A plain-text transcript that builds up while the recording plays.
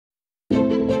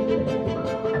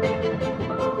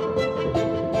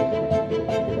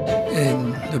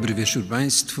Dobry wieczór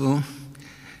Państwu.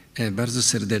 Bardzo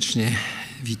serdecznie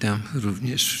witam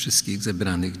również wszystkich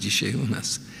zebranych dzisiaj u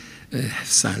nas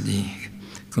w sali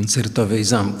koncertowej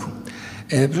Zamku.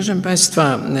 Proszę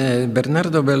Państwa,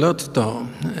 Bernardo Bellotto,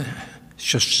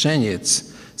 siostrzeniec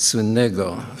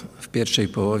słynnego w pierwszej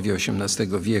połowie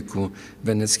XVIII wieku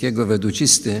weneckiego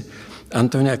weducisty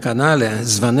Antonia Canale,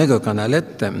 zwanego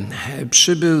Canalettem,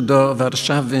 przybył do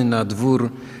Warszawy na dwór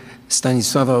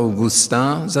Stanisława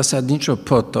Augusta zasadniczo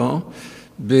po to,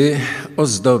 by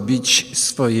ozdobić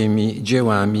swoimi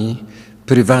dziełami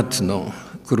prywatną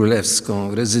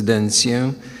królewską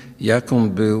rezydencję, jaką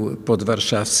był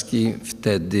podwarszawski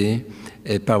wtedy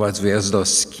Pałac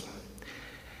Ujazdowski.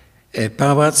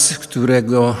 Pałac,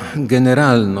 którego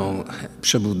generalną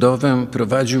przebudowę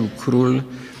prowadził król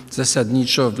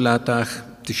zasadniczo w latach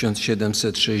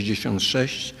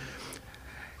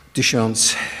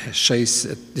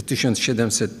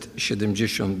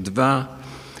 1772,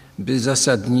 by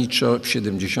zasadniczo w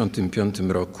 1775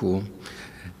 roku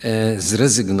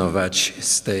zrezygnować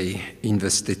z tej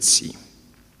inwestycji.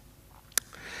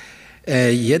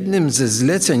 Jednym ze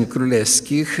zleceń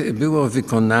królewskich było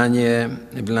wykonanie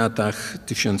w latach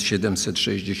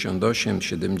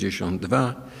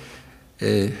 1768-72,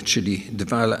 czyli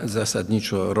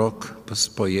zasadniczo rok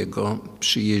po jego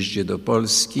przyjeździe do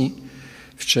Polski.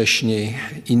 Wcześniej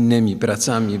innymi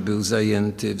pracami był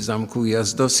zajęty w Zamku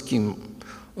Ujazdowskim,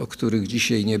 o których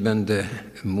dzisiaj nie będę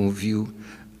mówił,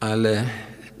 ale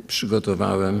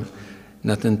przygotowałem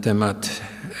na ten temat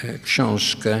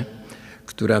książkę,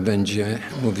 która będzie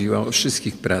mówiła o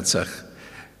wszystkich pracach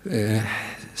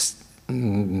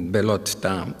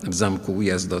Bellotta w Zamku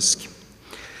Ujazdowskim.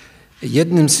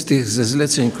 Jednym z tych ze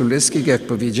zleceń królewskich, jak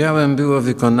powiedziałem, było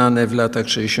wykonane w latach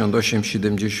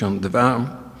 68-72.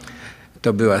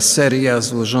 To była seria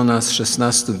złożona z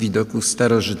 16 widoków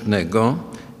starożytnego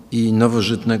i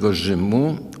nowożytnego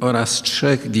Rzymu oraz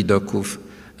 3 widoków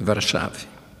Warszawy.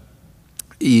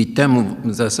 I temu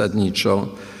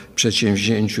zasadniczo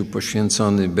przedsięwzięciu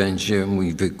poświęcony będzie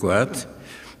mój wykład.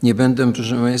 Nie będę,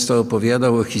 proszę Państwa,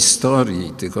 opowiadał o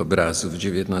historii tych obrazów w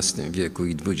XIX wieku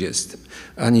i XX,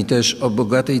 ani też o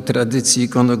bogatej tradycji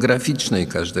ikonograficznej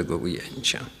każdego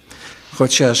ujęcia.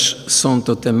 Chociaż są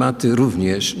to tematy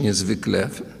również niezwykle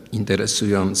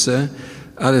interesujące,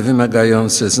 ale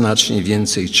wymagające znacznie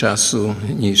więcej czasu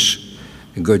niż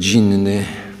godzinny,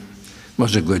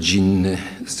 może godzinny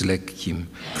z lekkim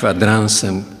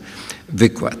kwadransem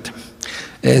wykład.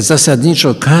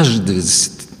 Zasadniczo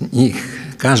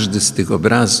każdy z tych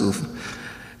obrazów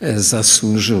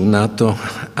zasłużył na to,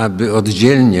 aby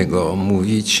oddzielnie go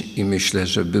omówić i myślę,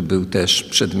 że był też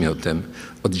przedmiotem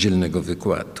oddzielnego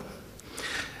wykładu.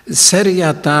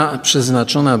 Seria ta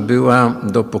przeznaczona była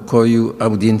do pokoju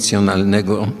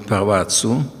audiencjonalnego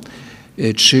pałacu,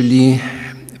 czyli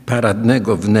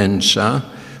paradnego wnętrza,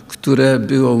 które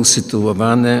było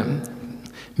usytuowane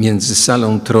między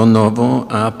salą tronową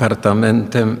a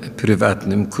apartamentem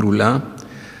prywatnym króla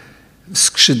w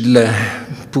skrzydle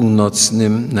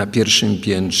północnym na pierwszym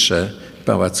piętrze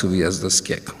Pałacu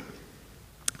Ujazdowskiego.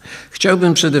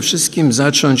 Chciałbym przede wszystkim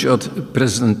zacząć od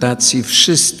prezentacji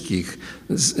wszystkich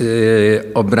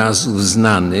obrazów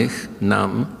znanych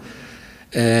nam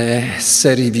z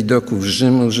serii widoków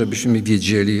Rzymu, żebyśmy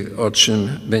wiedzieli, o czym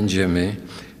będziemy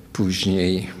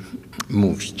później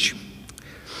mówić.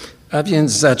 A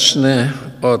więc zacznę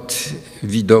od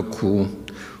widoku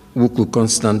łuku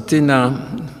Konstantyna,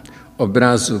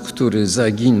 obrazu, który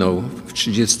zaginął w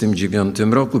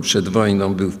 1939 roku. Przed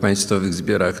wojną był w Państwowych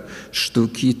Zbiorach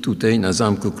Sztuki, tutaj na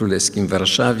Zamku Królewskim w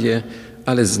Warszawie,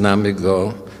 ale znamy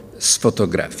go z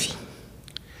fotografii.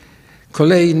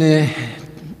 Kolejny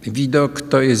widok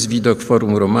to jest widok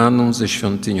Forum Romanum ze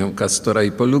świątynią Castora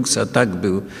i Polluxa. Tak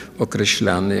był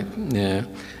określany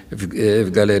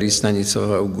w Galerii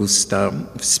Stanisława Augusta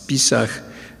w spisach.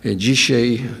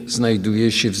 Dzisiaj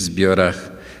znajduje się w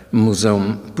zbiorach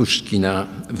Muzeum Puszkina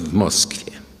w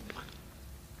Moskwie.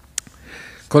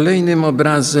 Kolejnym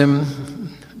obrazem,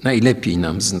 najlepiej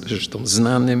nam zresztą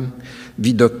znanym,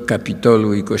 widok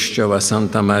Kapitolu i kościoła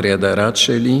Santa Maria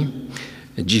d'Araceli,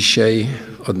 dzisiaj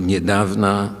od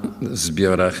niedawna w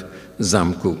zbiorach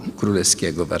Zamku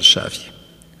Królewskiego w Warszawie.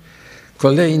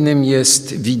 Kolejnym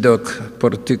jest widok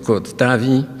Portyku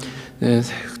Ottawi,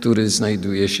 który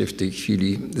znajduje się w tej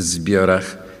chwili w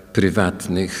zbiorach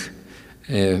prywatnych.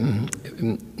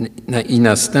 I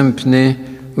następny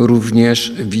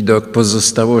również widok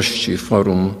pozostałości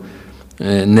Forum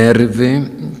Nerwy,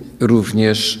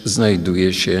 również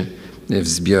znajduje się w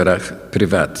zbiorach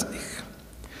prywatnych.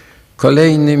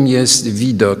 Kolejnym jest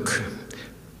widok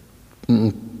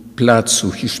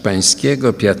Placu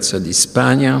Hiszpańskiego, Piazza di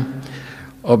Spagna,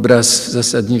 Obraz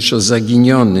zasadniczo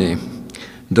zaginiony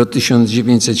do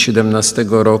 1917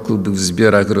 roku był w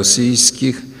zbiorach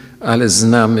rosyjskich, ale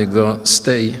znamy go z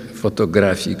tej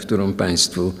fotografii, którą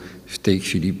Państwu w tej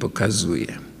chwili pokazuję.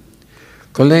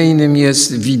 Kolejnym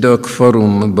jest widok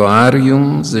Forum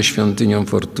Boarium ze świątynią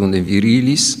Fortuny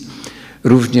Virilis,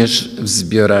 również w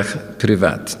zbiorach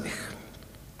prywatnych.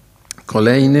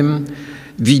 Kolejnym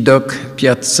widok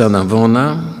Piazza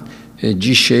Navona,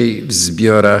 dzisiaj w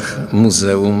zbiorach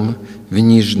Muzeum w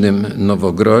Niżnym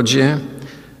Nowogrodzie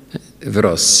w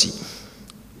Rosji.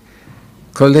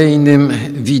 Kolejnym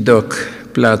widok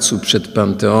placu przed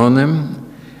Panteonem,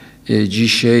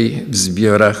 dzisiaj w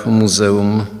zbiorach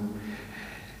Muzeum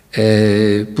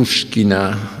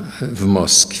Puszkina w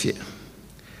Moskwie.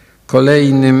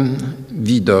 Kolejnym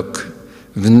widok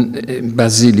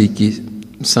Bazyliki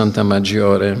Santa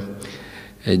Maggiore,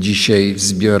 dzisiaj w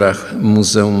zbiorach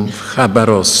Muzeum w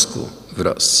Chabarowsku w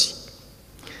Rosji.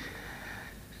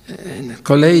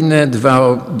 Kolejne dwa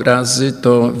obrazy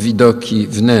to widoki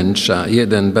wnętrza.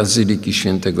 Jeden Bazyliki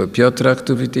Świętego Piotra,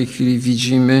 który w tej chwili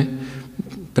widzimy.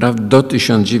 Do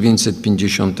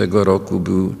 1950 roku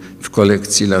był w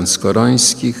kolekcji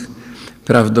Lanskorońskich.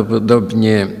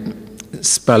 Prawdopodobnie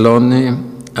spalony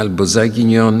albo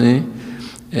zaginiony,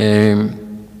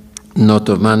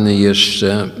 notowany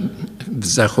jeszcze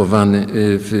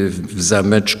w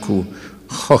zameczku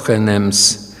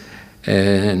Hohenems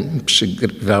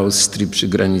w Austrii przy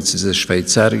granicy ze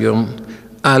Szwajcarią,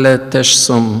 ale też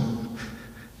są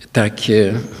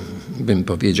takie, bym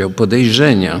powiedział,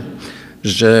 podejrzenia,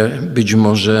 że być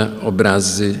może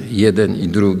obrazy jeden i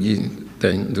drugi,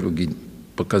 ten drugi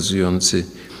pokazujący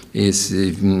jest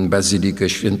Bazylikę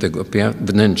Świętego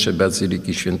wnętrze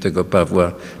Bazyliki Świętego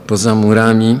Pawła poza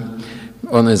murami.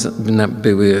 One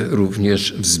były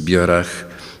również w zbiorach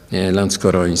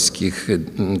lanskorońskich,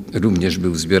 również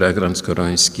był w zbiorach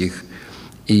lanskorońskich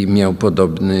i miał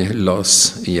podobny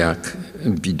los jak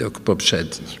widok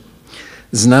poprzedni.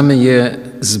 Znamy je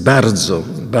z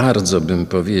bardzo bym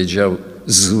powiedział,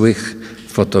 złych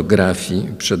fotografii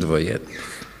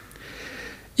przedwojennych.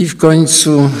 I w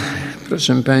końcu,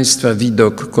 proszę Państwa,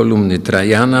 widok kolumny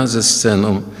Trajana ze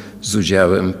sceną z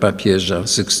udziałem papieża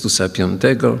Sykstusa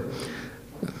V,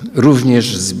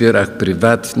 również w zbiorach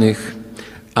prywatnych,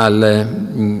 ale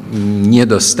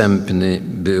niedostępny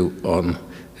był on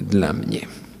dla mnie.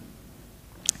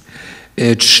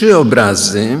 3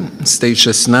 obrazy z tej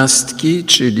 16,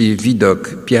 czyli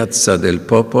widok Piazza del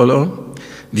Popolo,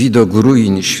 widok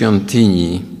ruin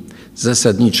świątyni,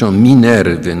 zasadniczo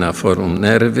Minerwy na Forum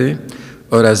Nerwy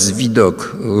oraz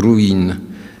widok ruin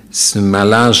z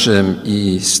malarzem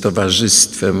i z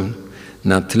towarzystwem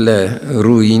na tle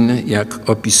ruin, jak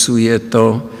opisuje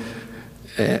to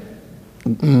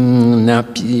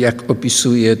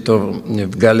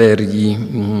w galerii,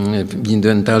 w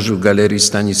inwentarzu Galerii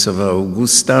Stanisława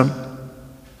Augusta.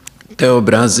 Te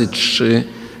obrazy 3,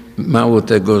 mało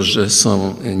tego, że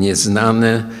są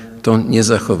nieznane, to nie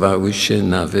zachowały się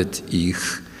nawet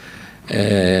ich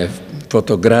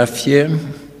fotografie.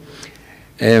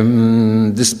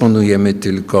 Dysponujemy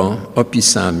tylko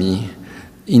opisami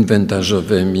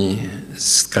inwentarzowymi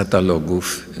z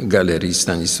katalogów Galerii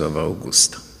Stanisława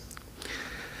Augusta.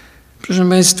 Proszę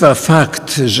Państwa,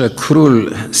 fakt, że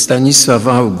król Stanisław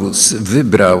August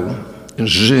wybrał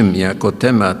Rzym jako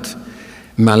temat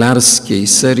malarskiej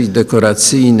serii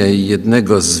dekoracyjnej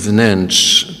jednego z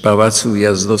wnętrz Pałacu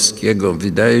Ujazdowskiego,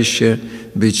 wydaje się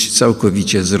być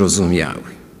całkowicie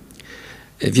zrozumiały.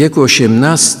 W wieku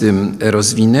XVIII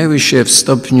rozwinęły się w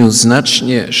stopniu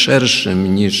znacznie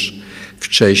szerszym niż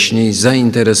wcześniej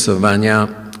zainteresowania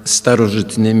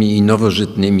starożytnymi i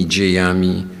nowożytnymi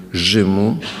dziejami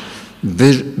Rzymu,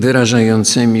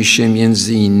 wyrażającymi się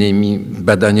między innymi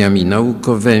badaniami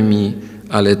naukowymi,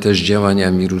 ale też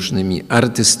działaniami różnymi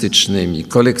artystycznymi,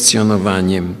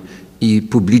 kolekcjonowaniem i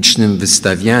publicznym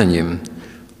wystawianiem,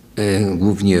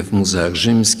 głównie w muzeach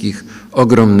rzymskich,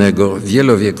 ogromnego,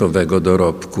 wielowiekowego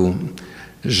dorobku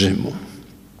Rzymu.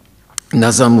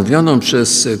 Na zamówioną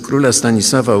przez króla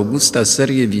Stanisława Augusta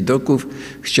serię widoków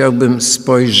chciałbym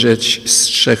spojrzeć z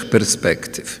 3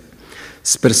 perspektyw.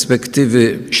 Z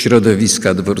perspektywy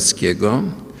środowiska dworskiego,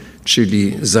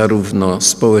 czyli zarówno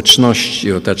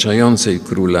społeczności otaczającej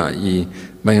króla i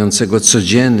mającego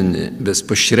codzienny,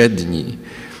 bezpośredni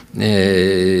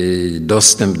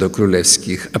dostęp do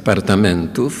królewskich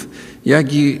apartamentów,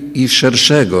 jak i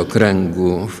szerszego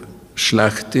kręgu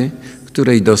szlachty,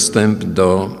 której dostęp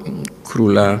do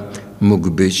króla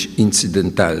mógł być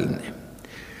incydentalny.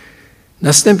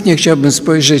 Następnie chciałbym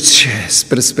spojrzeć z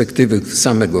perspektywy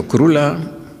samego króla,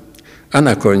 a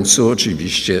na końcu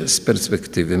oczywiście z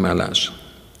perspektywy malarza.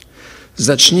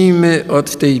 Zacznijmy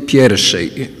od tej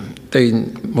pierwszej, tej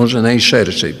może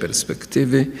najszerszej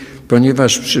perspektywy,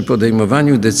 ponieważ przy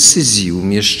podejmowaniu decyzji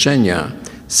umieszczenia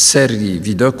serii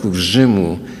widoków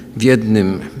Rzymu w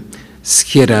jednym z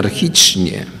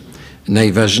hierarchicznie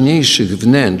najważniejszych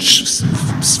wnętrz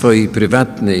w swojej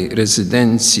prywatnej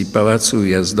rezydencji Pałacu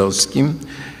Ujazdowskim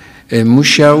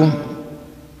musiał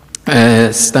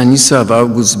Stanisław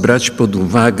August brać pod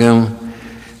uwagę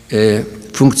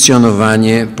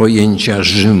funkcjonowanie pojęcia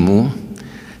Rzymu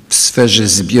w sferze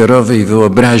zbiorowej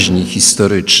wyobraźni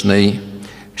historycznej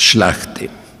szlachty.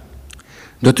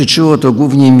 Dotyczyło to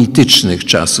głównie mitycznych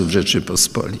czasów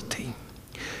Rzeczypospolitej.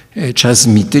 Czas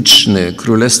mityczny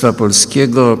Królestwa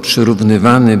Polskiego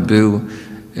przyrównywany był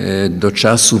do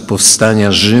czasu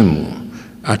powstania Rzymu,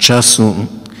 a czasu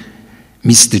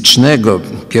mistycznego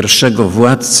pierwszego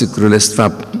władcy Królestwa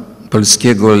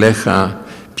Polskiego Lecha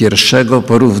I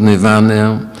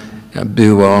porównywane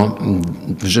było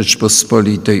w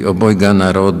Rzeczpospolitej obojga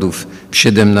narodów w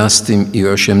XVII i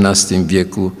XVIII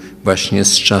wieku właśnie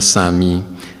z czasami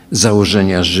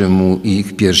założenia Rzymu i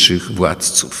ich pierwszych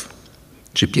władców,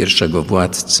 czy pierwszego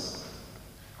władcy.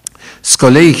 Z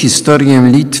kolei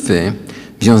historię Litwy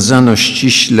wiązano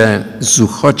ściśle z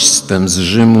uchodźstwem z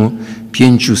Rzymu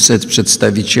 500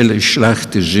 przedstawicieli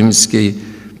szlachty rzymskiej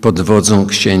pod wodzą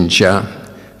księcia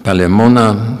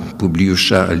Palemona,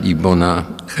 Publiusza Libona,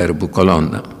 herbu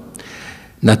Kolona,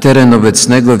 na teren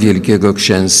obecnego Wielkiego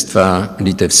Księstwa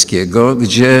Litewskiego,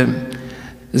 gdzie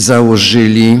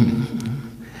założyli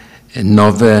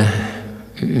nowe,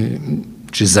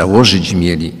 czy założyć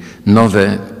mieli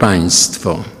nowe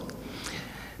państwo.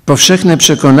 Powszechne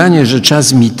przekonanie, że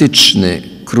czas mityczny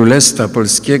Królestwa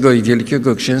Polskiego i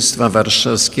Wielkiego Księstwa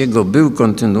Warszawskiego był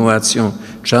kontynuacją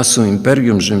czasu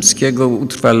Imperium Rzymskiego,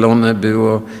 utrwalone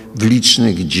było w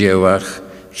licznych dziełach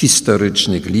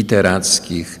historycznych,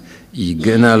 literackich i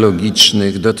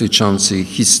genealogicznych dotyczących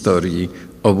historii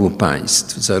obu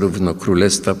państw, zarówno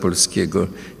Królestwa Polskiego,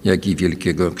 jak i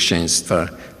Wielkiego Księstwa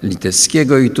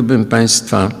Litewskiego. I tu bym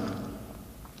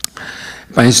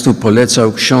Państwu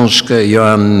polecał książkę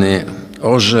Joanny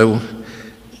Orzeł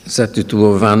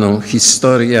zatytułowaną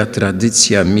Historia,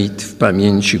 tradycja, mit w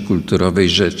pamięci kulturowej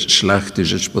szlachty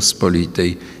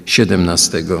Rzeczpospolitej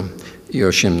XVII i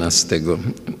XVIII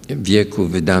wieku,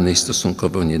 wydanej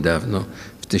stosunkowo niedawno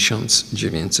w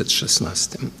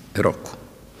 1916 roku.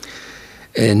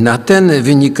 Na ten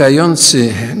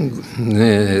wynikający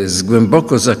z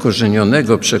głęboko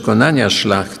zakorzenionego przekonania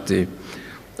szlachty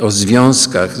o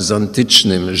związkach z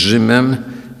antycznym Rzymem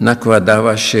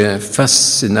nakładała się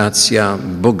fascynacja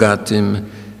bogatym,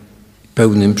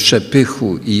 pełnym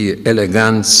przepychu i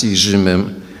elegancji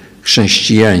Rzymem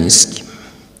chrześcijańskim.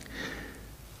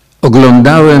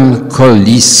 Oglądałem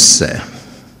Kolissę,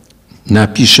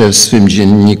 napisze w swym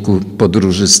dzienniku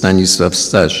podróży Stanisław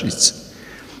Staszic.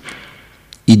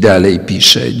 I dalej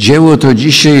pisze, dzieło to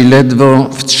dzisiaj ledwo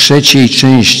w trzeciej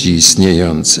części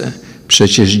istniejące,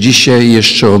 przecież dzisiaj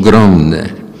jeszcze ogromne.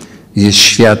 Jest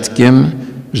świadkiem,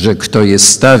 że kto je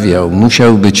stawiał,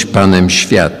 musiał być Panem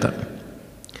świata.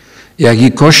 Jak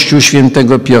i Kościół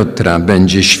świętego Piotra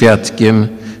będzie świadkiem,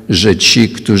 że ci,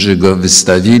 którzy go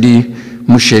wystawili,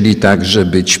 musieli także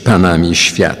być Panami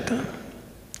świata.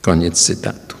 Koniec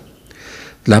cytatu.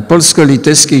 Dla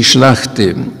polsko-litewskiej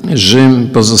szlachty Rzym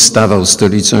pozostawał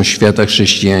stolicą świata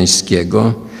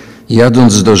chrześcijańskiego.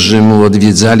 Jadąc do Rzymu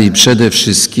odwiedzali przede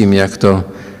wszystkim, jak to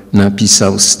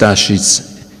napisał Staszic,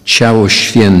 ciało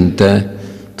święte,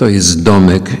 to jest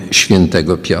domek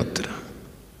świętego Piotra.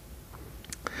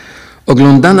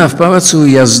 Oglądana w Pałacu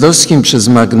Ujazdowskim przez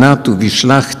magnatów i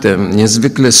szlachtę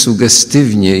niezwykle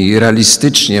sugestywnie i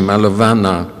realistycznie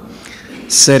malowana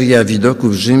seria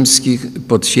widoków rzymskich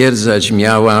potwierdzać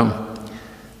miała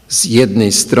z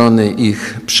jednej strony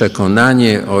ich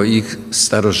przekonanie o ich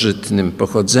starożytnym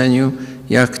pochodzeniu,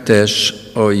 jak też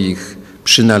o ich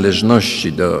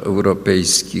przynależności do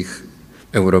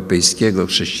europejskiego,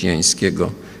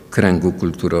 chrześcijańskiego kręgu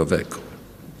kulturowego.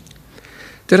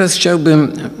 Teraz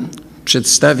chciałbym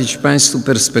przedstawić Państwu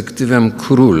perspektywę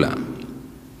króla.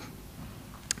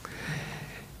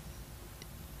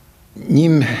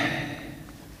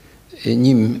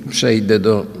 Nim przejdę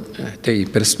do tej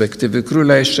perspektywy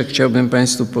króla, jeszcze chciałbym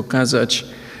Państwu pokazać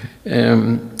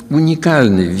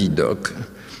unikalny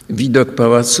widok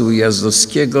Pałacu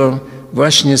Ujazdowskiego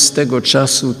właśnie z tego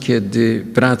czasu, kiedy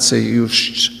prace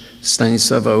już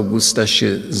Stanisława Augusta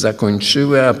się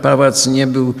zakończyły, a pałac nie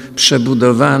był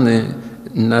przebudowany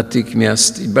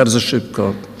natychmiast i bardzo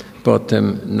szybko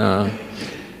potem na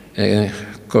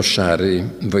koszary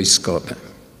wojskowe.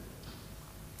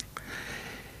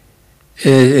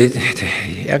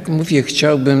 Jak mówię,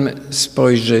 chciałbym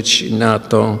spojrzeć na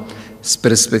to z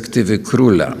perspektywy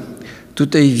króla.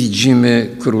 Tutaj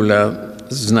widzimy króla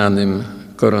w znanym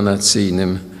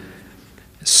koronacyjnym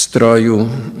stroju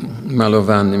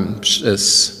malowanym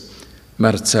przez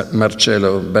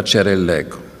Marcello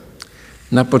Bacciarellego.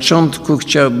 Na początku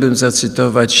chciałbym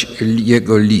zacytować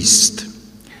jego list.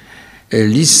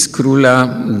 List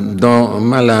króla do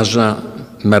malarza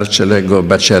Marcellego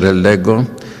Bacciarellego,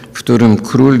 w którym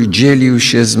król dzielił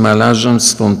się z malarzem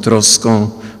swą troską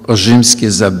o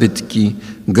rzymskie zabytki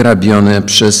grabione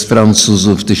przez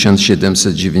Francuzów w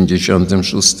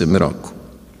 1796 roku.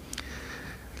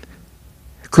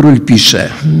 Król pisze: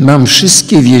 mam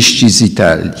wszystkie wieści z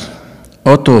Italii.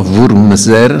 Oto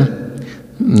Wurmser,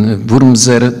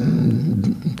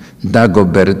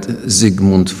 Dagobert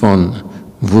Zygmunt von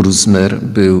Wurmser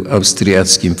był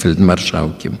austriackim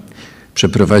feldmarszałkiem.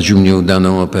 Przeprowadził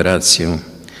nieudaną operację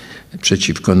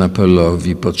przeciwko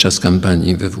Napoleonowi podczas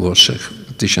kampanii we Włoszech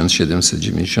w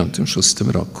 1796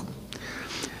 roku.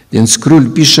 Więc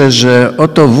król pisze, że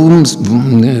oto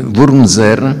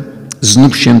Wurmser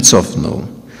znów się cofnął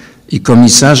i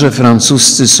komisarze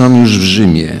francuscy są już w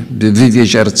Rzymie, by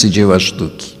wywieźć arcydzieła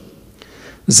sztuki.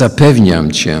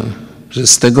 Zapewniam cię, że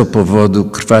z tego powodu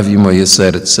krwawi moje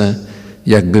serce,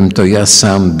 jakbym to ja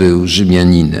sam był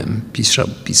Rzymianinem,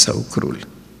 pisał król.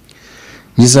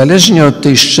 Niezależnie od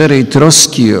tej szczerej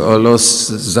troski o los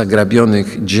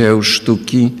zagrabionych dzieł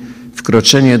sztuki,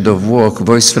 wkroczenie do Włoch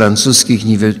wojsk francuskich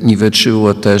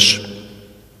niweczyło też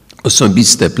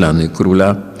osobiste plany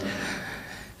króla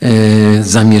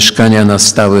zamieszkania na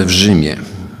stałe w Rzymie.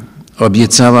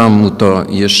 Obiecała mu to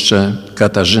jeszcze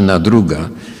Katarzyna II.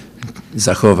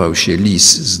 Zachował się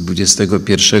list z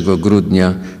 21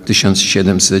 grudnia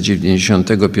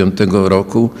 1795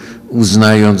 roku,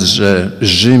 uznając, że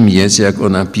Rzym jest, jak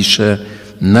ona pisze,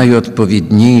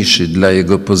 najodpowiedniejszy dla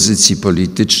jego pozycji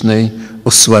politycznej,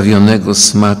 osławionego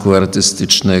smaku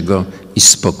artystycznego i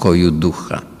spokoju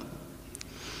ducha.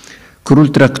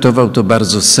 Król traktował to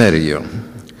bardzo serio.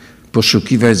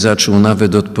 Poszukiwać zaczął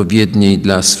nawet odpowiedniej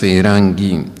dla swej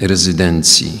rangi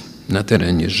rezydencji na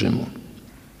terenie Rzymu.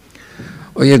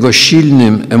 O jego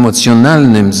silnym,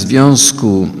 emocjonalnym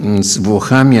związku z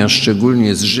Włochami, a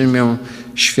szczególnie z Rzymem,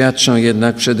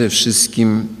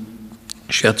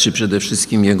 świadczy przede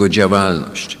wszystkim jego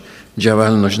działalność.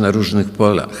 Działalność na różnych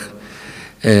polach,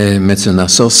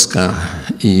 mecenasowska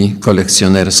i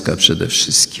kolekcjonerska przede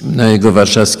wszystkim. Na jego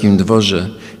warszawskim dworze,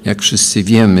 jak wszyscy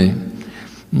wiemy,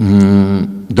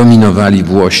 dominowali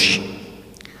Włosi.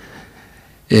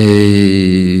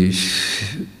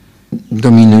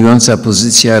 Dominująca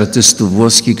pozycja artystów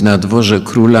włoskich na dworze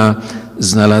króla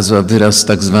znalazła wyraz w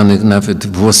tak zwanych nawet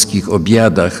włoskich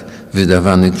obiadach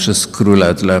wydawanych przez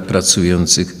króla dla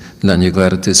pracujących dla niego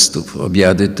artystów.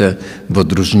 Obiady te, w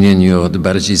odróżnieniu od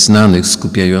bardziej znanych,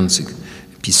 skupiających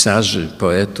pisarzy,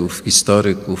 poetów,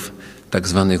 historyków, tak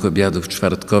zwanych obiadów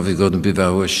czwartkowych,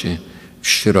 odbywało się w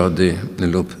środy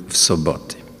lub w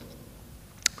soboty.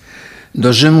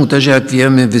 Do Rzymu też, jak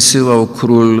wiemy, wysyłał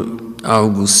król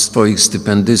August swoich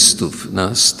stypendystów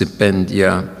na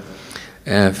stypendia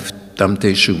w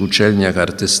tamtejszych uczelniach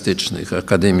artystycznych,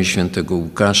 Akademii Świętego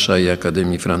Łukasza i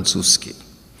Akademii Francuskiej.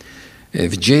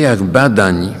 W dziejach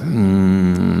badań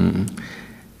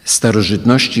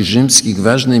starożytności rzymskich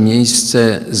ważne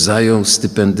miejsce zajął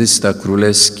stypendysta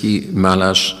królewski,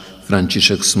 malarz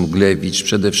Franciszek Smuglewicz,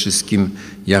 przede wszystkim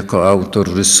jako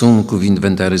autor rysunków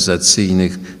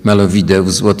inwentaryzacyjnych malowideł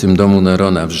w Złotym Domu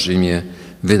Nerona w Rzymie,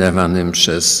 wydawanym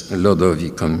przez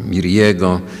Lodovico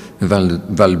Miriego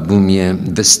w albumie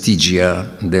Vestigia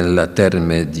della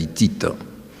Terme di Tito.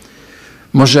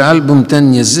 Może album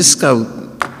ten nie zyskał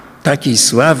takiej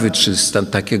sławy czy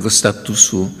takiego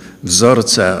statusu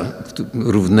wzorca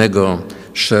równego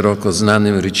szeroko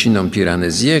znanym rycinom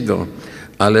Piranesiego,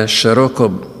 ale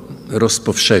szeroko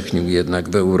rozpowszechnił jednak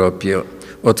w Europie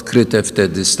odkryte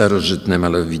wtedy starożytne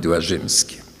malowidła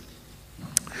rzymskie.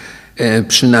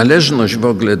 Przynależność w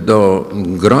ogóle do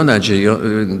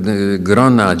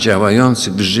grona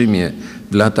działających w Rzymie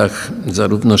w latach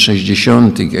zarówno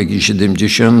 60., jak i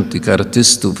 70.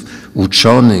 artystów,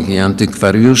 uczonych i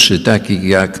antykwariuszy, takich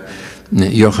jak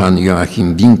Johann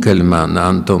Joachim Winckelmann,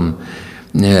 Anton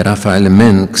Raphael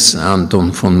Mengs,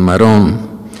 Anton von Maron,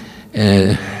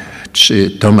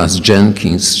 czy Thomas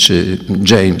Jenkins, czy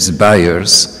James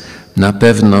Byers, na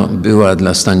pewno była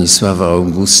dla Stanisława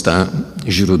Augusta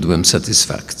źródłem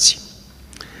satysfakcji.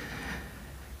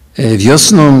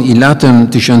 Wiosną i latem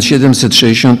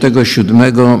 1767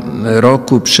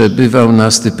 roku przebywał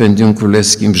na stypendium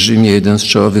królewskim w Rzymie jeden z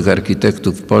czołowych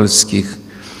architektów polskich,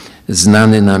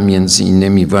 znany nam między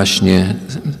innymi właśnie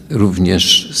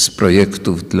również z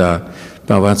projektów dla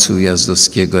Pałacu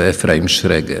Ujazdowskiego Efraim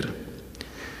Schreger.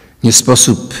 Nie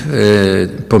sposób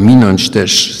pominąć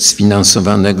też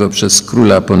sfinansowanego przez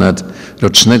króla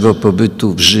ponadrocznego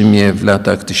pobytu w Rzymie w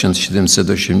latach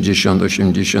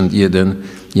 1780-81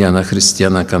 Jana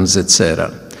Chrystiana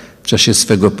Kamzecera. W czasie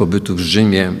swego pobytu w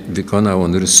Rzymie wykonał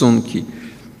on rysunki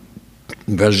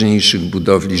ważniejszych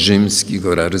budowli rzymskich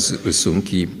oraz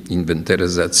rysunki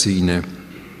inwentaryzacyjne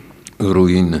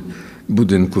ruin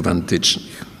budynków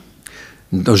antycznych.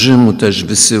 Do Rzymu też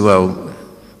wysyłał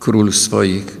król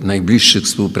swoich najbliższych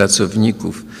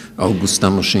współpracowników, Augusta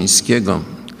Moszyńskiego,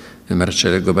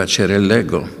 Marcellego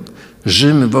Baciarellego.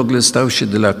 Rzym w ogóle stał się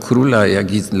dla króla,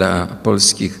 jak i dla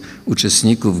polskich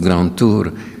uczestników Grand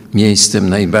Tour miejscem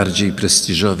najbardziej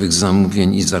prestiżowych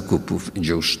zamówień i zakupów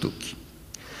dzieł sztuki.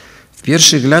 W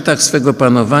pierwszych latach swego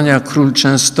panowania król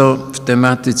często w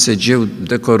tematyce dzieł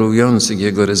dekorujących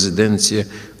jego rezydencję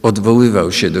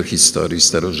odwoływał się do historii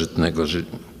starożytnego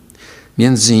Rzymu.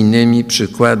 Między innymi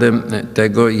przykładem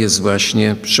tego jest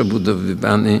właśnie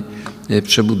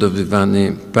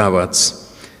przebudowywany pałac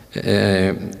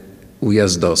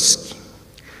ujazdowski.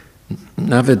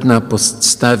 Nawet na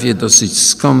podstawie dosyć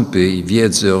skąpej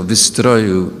wiedzy o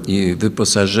wystroju i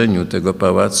wyposażeniu tego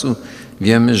pałacu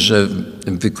wiemy, że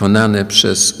wykonane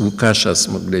przez Łukasza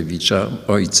Smoglewicza,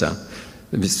 ojca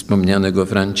wspomnianego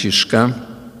Franciszka,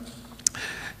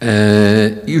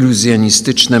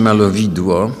 iluzjonistyczne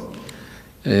malowidło,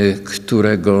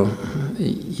 którego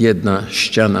jedna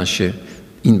ściana się,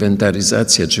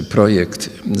 inwentaryzacja czy projekt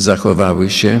zachowały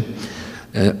się,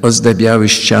 ozdabiały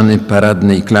ściany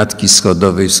paradnej klatki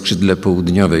schodowej w skrzydle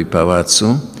południowej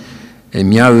pałacu.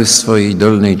 Miały w swojej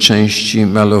dolnej części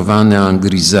malowane en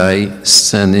grisaille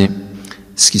sceny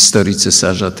z historii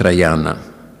cesarza Trajana.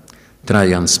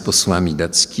 Trajan z posłami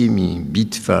dackimi,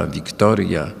 bitwa,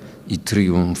 wiktoria i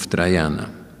triumf Trajana.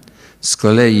 Z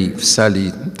kolei w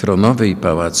sali tronowej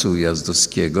Pałacu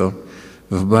Ujazdowskiego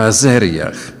w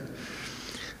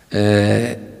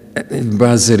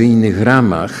boazeryjnych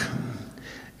ramach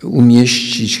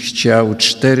umieścić chciał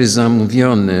 4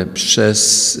 zamówione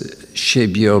przez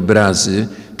siebie obrazy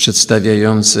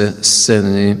przedstawiające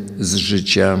sceny z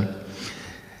życia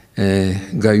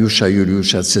Gajusza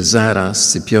Juliusza Cezara,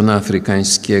 Scypiona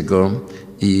Afrykańskiego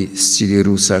i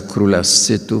Scilirusa, króla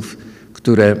Scytów,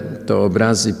 które to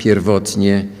obrazy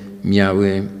pierwotnie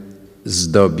miały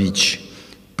zdobić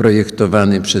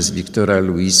projektowany przez Wiktora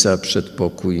Luisa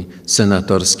przedpokój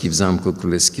senatorski w Zamku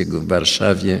Królewskiego w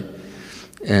Warszawie.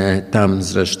 Tam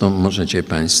zresztą możecie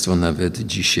Państwo nawet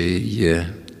dzisiaj je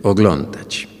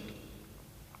oglądać.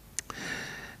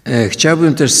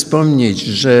 Chciałbym też wspomnieć,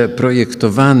 że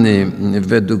projektowany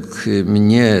według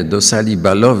mnie do sali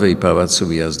balowej Pałacu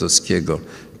Ujazdowskiego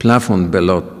plafon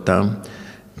Bellotta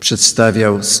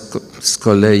przedstawiał z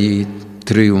kolei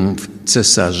triumf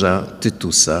cesarza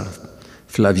Tytusa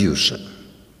Flawiusza.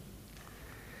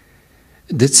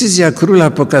 Decyzja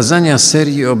króla pokazania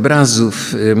serii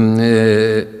obrazów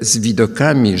z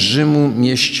widokami Rzymu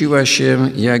mieściła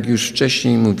się, jak już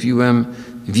wcześniej mówiłem,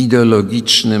 w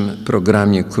ideologicznym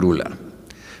programie króla.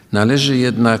 Należy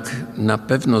jednak na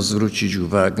pewno zwrócić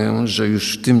uwagę, że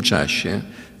już w tym czasie,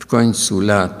 w końcu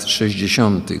lat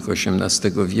 60.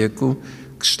 XVIII wieku,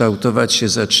 kształtować się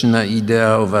zaczyna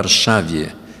idea o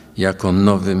Warszawie jako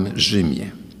nowym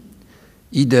Rzymie.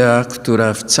 Idea,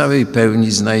 która w całej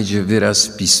pełni znajdzie wyraz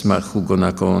w pismach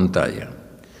Hugona Kołłątaja.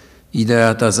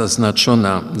 Idea ta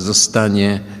zaznaczona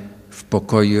zostanie w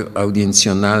pokoju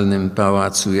audiencjonalnym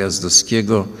Pałacu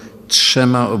Ujazdowskiego 3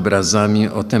 obrazami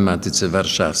o tematyce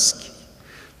warszawskiej.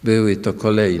 Były to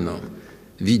kolejno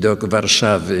widok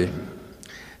Warszawy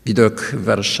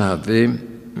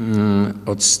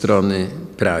od strony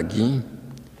Pragi,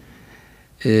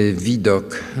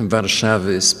 widok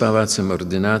Warszawy z Pałacem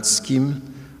Ordynackim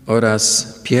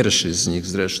oraz pierwszy z nich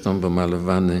zresztą, bo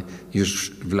malowany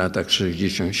już w latach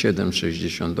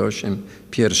 67-68,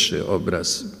 pierwszy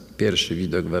obraz, pierwszy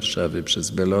widok Warszawy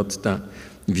przez Bellotta,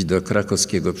 widok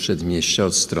krakowskiego przedmieścia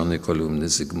od strony kolumny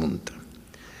Zygmunta.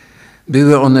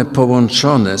 Były one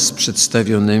połączone z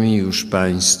przedstawionymi już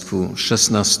Państwu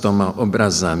 16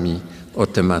 obrazami o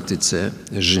tematyce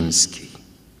rzymskiej.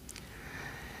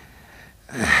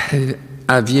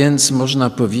 A więc można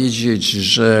powiedzieć,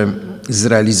 że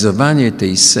zrealizowanie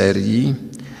tej serii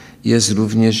jest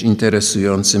również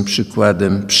interesującym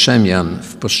przykładem przemian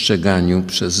w postrzeganiu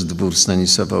przez dwór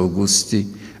Stanisława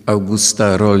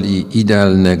Augusta roli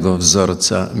idealnego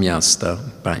wzorca miasta,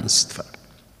 państwa.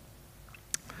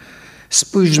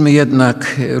 Spójrzmy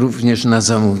jednak również na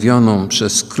zamówioną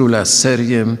przez króla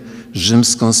serię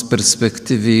rzymską z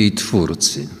perspektywy jej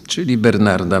twórcy, czyli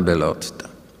Bernarda Bellotta.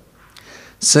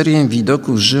 Serię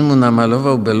widoków Rzymu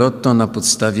namalował Bellotto na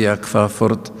podstawie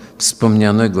akwafort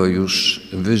wspomnianego już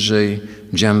wyżej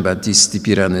Giambattisti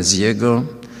Piranesiego,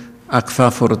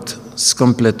 akwafort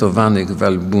skompletowanych w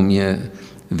albumie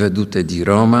Weduty di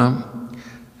Roma,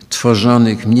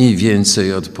 tworzonych mniej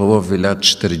więcej od połowy lat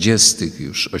 40.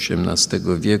 już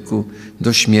XVIII wieku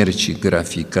do śmierci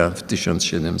grafika w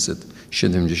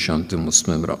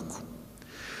 1778 roku.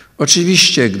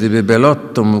 Oczywiście, gdyby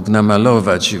Bellotto mógł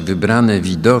namalować wybrane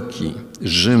widoki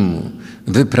Rzymu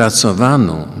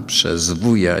wypracowaną przez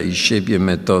wuja i siebie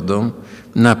metodą,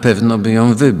 na pewno by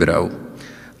ją wybrał,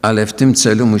 ale w tym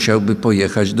celu musiałby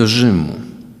pojechać do Rzymu.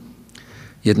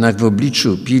 Jednak w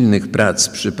obliczu pilnych prac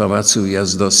przy Pałacu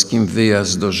Ujazdowskim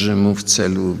wyjazd do Rzymu w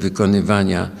celu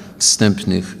wykonywania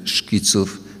wstępnych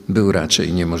szkiców był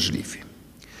raczej niemożliwy.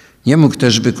 Nie mógł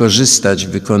też wykorzystać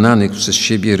wykonanych przez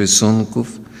siebie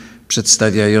rysunków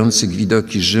przedstawiających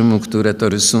widoki Rzymu, które to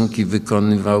rysunki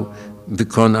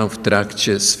wykonał w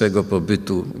trakcie swego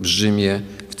pobytu w Rzymie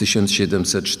w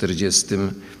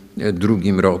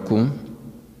 1742 roku.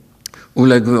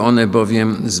 Uległy one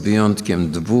bowiem z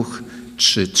wyjątkiem 2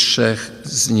 czy 3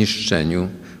 zniszczeniu,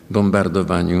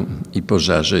 bombardowaniu i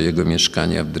pożarze jego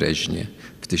mieszkania w Dreźnie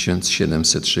w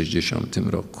 1760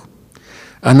 roku.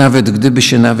 A nawet gdyby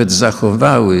się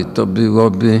zachowały, to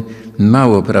byłoby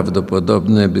mało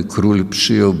prawdopodobne, by król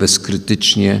przyjął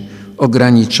bezkrytycznie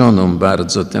ograniczoną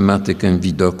bardzo tematykę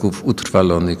widoków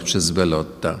utrwalonych przez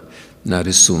Bellotta na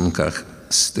rysunkach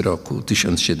z roku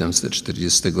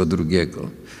 1742.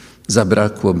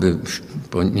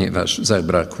 Ponieważ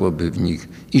zabrakłoby w nich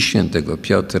i świętego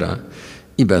Piotra,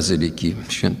 i bazyliki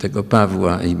świętego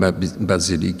Pawła, i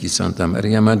bazyliki Santa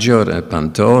Maria Maggiore,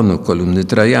 Panteonu, kolumny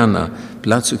Trajana,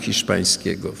 Placu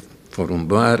Hiszpańskiego, Forum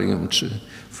Boarium czy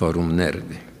Forum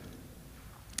Nerwy.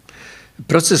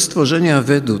 Proces tworzenia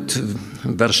wedut w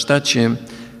warsztacie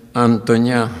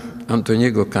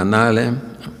Antoniego Canale,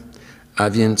 a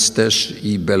więc też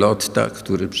i Bellotta,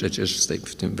 który przecież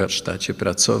w tym warsztacie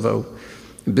pracował,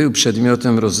 był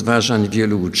przedmiotem rozważań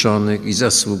wielu uczonych i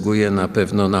zasługuje na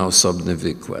pewno na osobny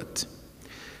wykład.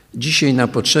 Dzisiaj na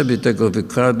potrzeby tego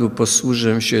wykładu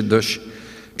posłużę się dość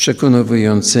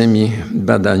przekonującymi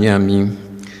badaniami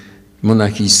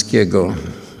monachijskiego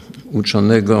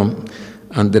uczonego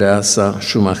Andreasa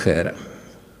Schumachera.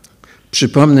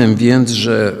 Przypomnę więc,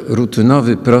 że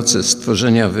rutynowy proces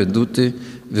tworzenia weduty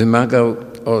wymagał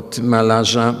od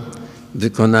malarza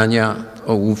wykonania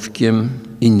ołówkiem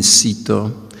in situ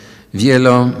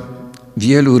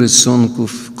wielu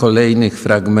rysunków kolejnych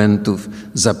fragmentów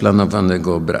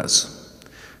zaplanowanego obrazu.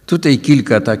 Tutaj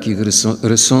kilka takich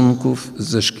rysunków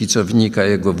ze szkicownika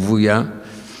jego wuja,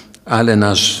 ale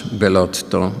nasz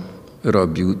Bellotto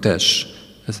robił też,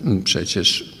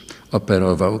 przecież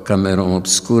operował kamerą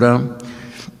obscura,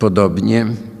 podobnie,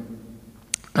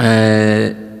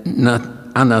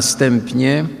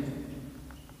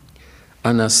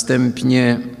 a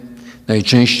następnie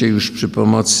najczęściej już przy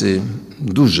pomocy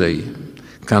dużej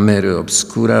kamery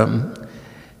obscura,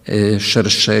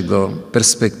 szerszego,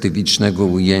 perspektywicznego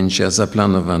ujęcia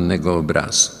zaplanowanego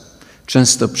obrazu.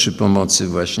 Często przy pomocy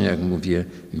właśnie, jak mówię,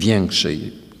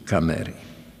 większej kamery.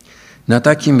 Na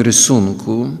takim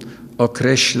rysunku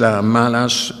określa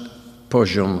malarz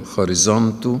poziom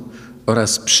horyzontu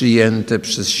oraz przyjęte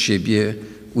przez siebie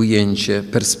ujęcie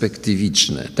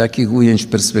perspektywiczne. Takich ujęć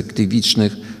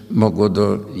perspektywicznych mogło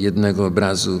do jednego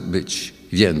obrazu być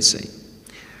więcej.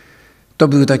 To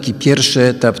był taki pierwszy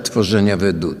etap tworzenia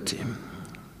weduty.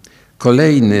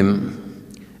 Kolejnym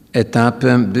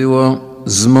etapem było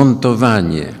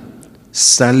zmontowanie,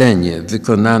 scalenie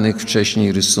wykonanych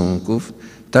wcześniej rysunków,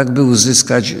 tak by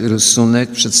uzyskać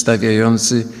rysunek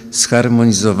przedstawiający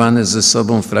zharmonizowane ze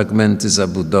sobą fragmenty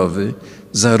zabudowy,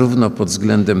 zarówno pod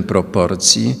względem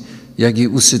proporcji, jak i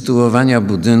usytuowania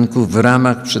budynku w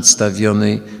ramach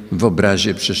przedstawionej w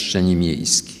obrazie przestrzeni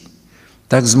miejskiej.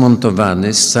 Tak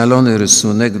zmontowany, scalony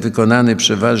rysunek, wykonany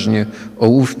przeważnie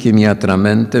ołówkiem i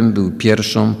atramentem, był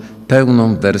pierwszą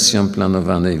pełną wersją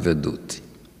planowanej weduty.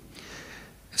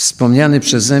 Wspomniany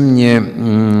przeze mnie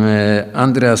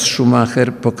Andreas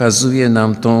Schumacher pokazuje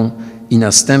nam tą i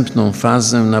następną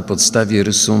fazę na podstawie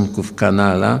rysunków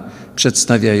Canala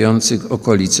przedstawiających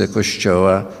okolice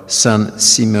kościoła San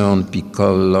Simeon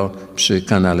Piccolo przy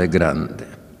Canale Grande.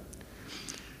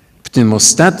 W tym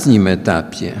ostatnim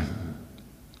etapie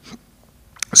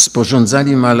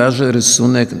sporządzali malarze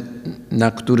rysunek,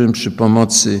 na którym przy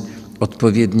pomocy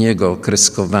odpowiedniego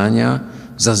kreskowania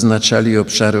zaznaczali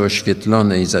obszary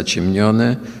oświetlone i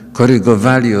zaciemnione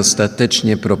korygowali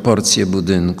ostatecznie proporcje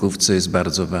budynków, co jest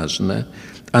bardzo ważne,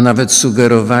 a nawet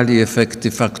sugerowali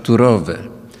efekty fakturowe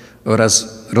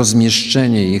oraz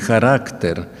rozmieszczenie i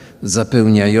charakter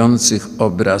zapełniających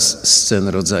obraz scen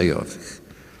rodzajowych.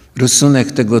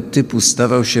 Rysunek tego typu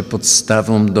stawał się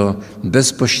podstawą do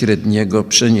bezpośredniego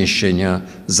przeniesienia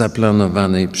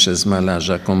zaplanowanej przez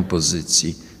malarza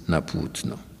kompozycji na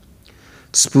płótno.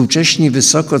 Współcześni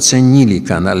wysoko cenili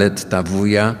Canaletta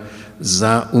wuja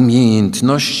za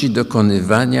umiejętności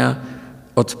dokonywania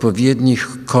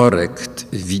odpowiednich korekt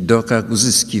w widokach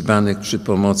uzyskiwanych przy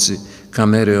pomocy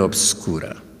kamery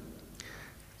obscura.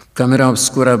 Kamera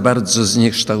obscura bardzo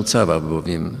zniekształcała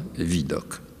bowiem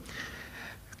widok.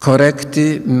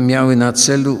 Korekty miały na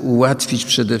celu ułatwić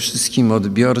przede wszystkim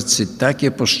odbiorcy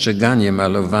takie postrzeganie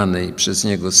malowanej przez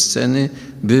niego sceny,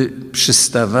 by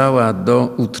przystawała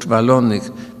do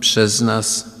utrwalonych przez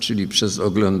nas, czyli przez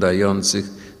oglądających,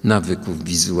 nawyków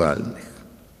wizualnych.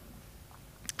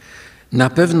 Na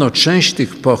pewno część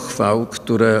tych pochwał,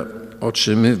 które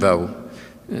otrzymywał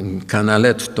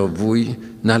Canaletto wuj,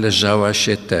 należała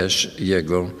się też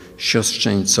jego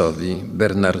siostrzeńcowi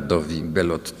Bernardowi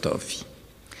Bellottowi.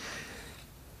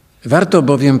 Warto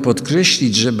bowiem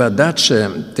podkreślić, że badacze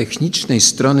technicznej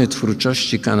strony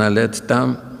twórczości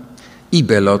Canaletta i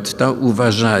Bellotta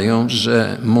uważają,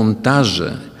 że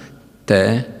montaże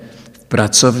te w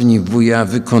pracowni wuja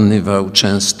wykonywał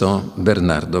często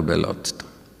Bernardo Bellotto.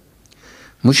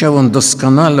 Musiał on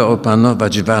doskonale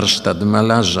opanować warsztat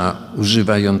malarza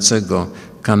używającego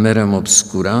kamerę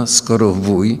obscura, skoro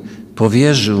wuj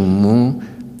powierzył mu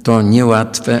to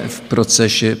niełatwe w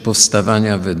procesie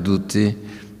powstawania weduty,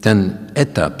 ten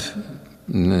etap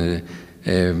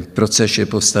w procesie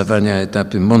powstawania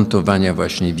etapy montowania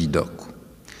właśnie widoku.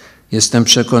 Jestem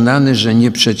przekonany, że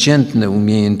nieprzeciętne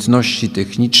umiejętności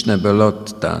techniczne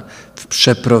Bellotta w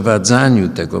przeprowadzaniu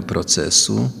tego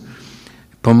procesu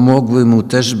pomogły mu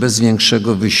też bez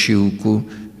większego wysiłku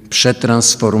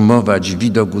przetransformować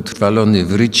widok utrwalony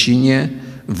w rycinie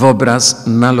w obraz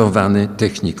malowany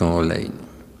techniką olejną.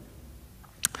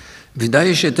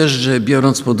 Wydaje się też, że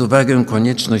biorąc pod uwagę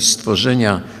konieczność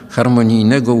stworzenia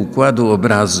harmonijnego układu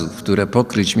obrazów, które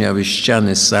pokryć miały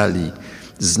ściany sali,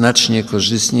 znacznie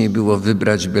korzystniej było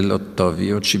wybrać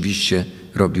Bellottowi, oczywiście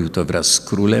robił to wraz z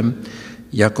królem,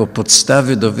 jako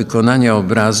podstawy do wykonania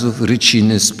obrazów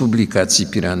ryciny z publikacji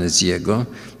Piranesiego,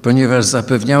 ponieważ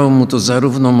zapewniało mu to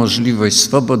zarówno możliwość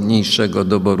swobodniejszego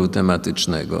doboru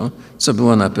tematycznego, co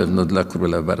było na pewno dla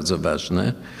króla bardzo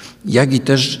ważne, jak i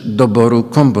też doboru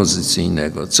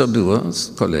kompozycyjnego, co było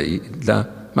z kolei dla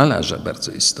malarza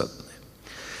bardzo istotne.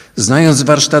 Znając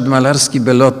warsztat malarski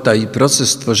Bellotta i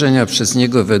proces tworzenia przez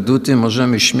niego weduty,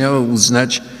 możemy śmiało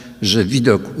uznać, że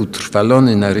widok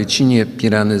utrwalony na rycinie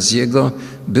Piranesiego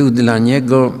był dla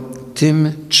niego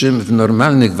tym, czym w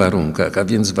normalnych warunkach, a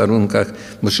więc w warunkach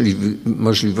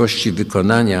możliwości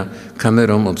wykonania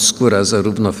kamerą obscura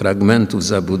zarówno fragmentów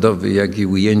zabudowy, jak i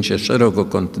ujęcia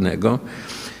szerokokątnego,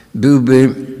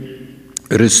 byłby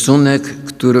rysunek,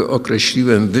 który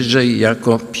określiłem wyżej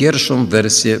jako pierwszą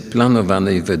wersję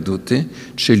planowanej weduty,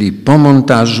 czyli po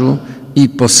montażu i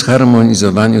po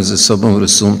zharmonizowaniu ze sobą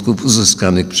rysunków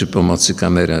uzyskanych przy pomocy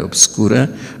kamery obscure,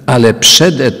 ale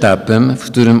przed etapem, w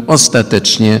którym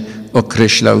ostatecznie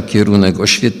określał kierunek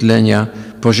oświetlenia,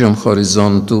 poziom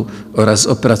horyzontu oraz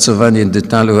opracowanie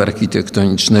detalu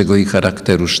architektonicznego i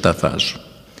charakteru sztafażu.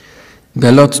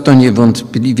 Bellotto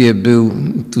niewątpliwie był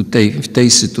tutaj w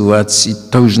tej sytuacji,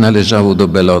 to już należało do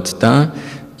Bellotta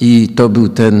i to był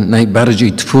ten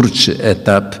najbardziej twórczy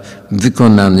etap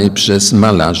wykonany przez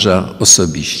malarza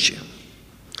osobiście.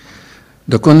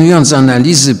 Dokonując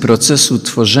analizy procesu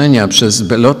tworzenia przez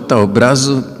Bellotta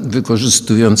obrazu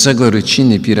wykorzystującego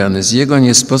ryciny Piranesiego,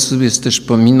 nie sposób jest też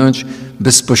pominąć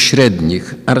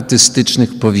bezpośrednich,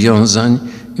 artystycznych powiązań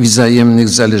i wzajemnych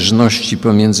zależności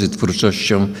pomiędzy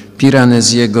twórczością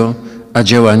Piranesiego a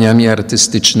działaniami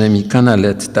artystycznymi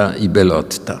Canaletta i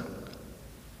Bellotta.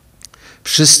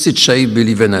 Wszyscy trzej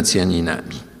byli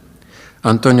Wenecjaninami.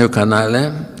 Antonio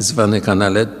Canale, zwany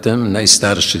Canalettem,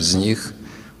 najstarszy z nich,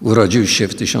 urodził się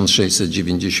w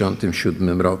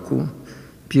 1697 roku,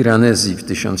 Piranesi w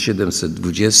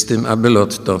 1720, a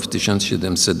Bellotto w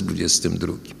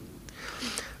 1722.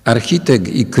 Architekt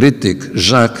i krytyk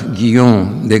Jacques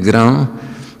Guillaume Legrand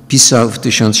pisał w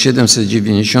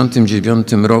 1799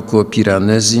 roku o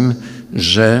Piranesim,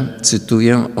 że,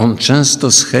 cytuję, on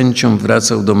często z chęcią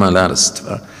wracał do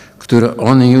malarstwa, które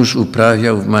on już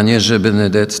uprawiał w manierze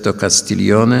Benedetto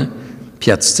Castiglione,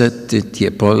 Piazzetti,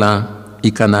 Tieppola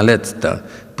i Canaletta,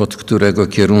 pod którego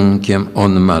kierunkiem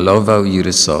on malował i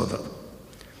rysował.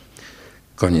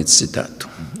 Koniec cytatu.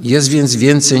 Jest więc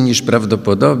więcej niż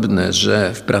prawdopodobne,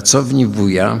 że w pracowni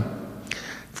wuja,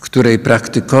 w której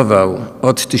praktykował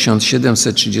od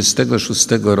 1736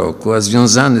 roku, a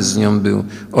związany z nią był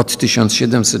od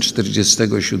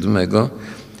 1747,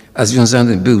 a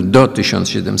związany był do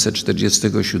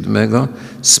 1747,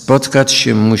 spotkać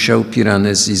się musiał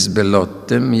Piranesi z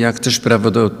Bellottem, jak też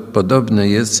prawdopodobne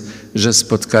jest, że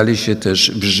spotkali się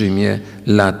też w Rzymie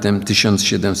latem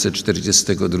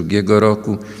 1742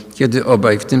 roku, kiedy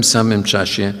obaj w tym samym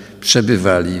czasie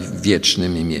przebywali w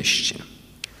Wiecznym Mieście.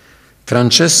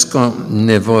 Francesco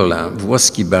Nevola,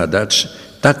 włoski badacz,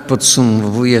 tak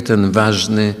podsumowuje ten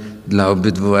ważny dla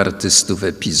obydwu artystów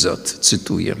epizod,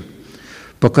 cytuję: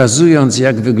 pokazując,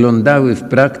 jak wyglądały w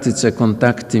praktyce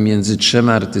kontakty między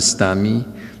trzema artystami,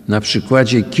 na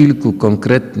przykładzie kilku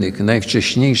konkretnych,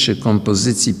 najwcześniejszych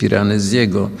kompozycji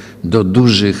Piranesiego do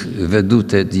dużych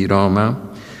weduty di Roma,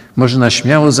 można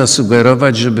śmiało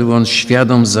zasugerować, że był on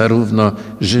świadom zarówno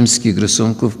rzymskich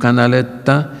rysunków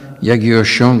Canaletta, jak i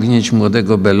osiągnięć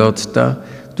młodego Bellotta,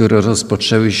 które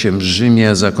rozpoczęły się w Rzymie,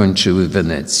 a zakończyły w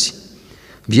Wenecji.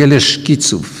 Wiele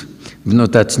szkiców w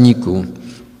notatniku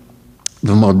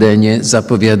w Modenie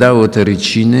zapowiadało te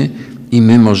ryciny i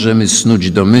my możemy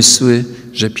snuć domysły,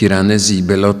 że Piranesi i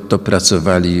Bellotto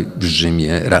pracowali w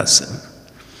Rzymie razem.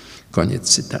 Koniec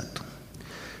cytatu.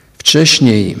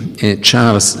 Wcześniej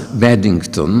Charles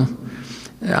Baddington,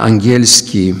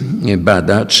 angielski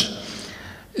badacz,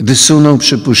 wysunął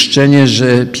przypuszczenie,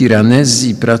 że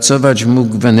Piranesi pracować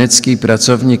mógł w weneckiej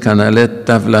pracowni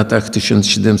Canaletta w latach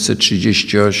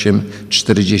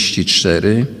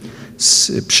 1738-44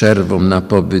 z przerwą na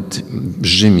pobyt w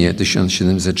Rzymie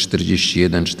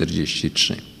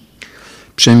 1741-43.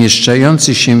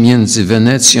 Przemieszczający się między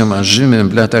Wenecją a Rzymem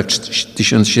w latach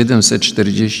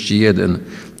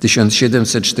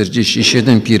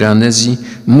 1741-1747 Piranesi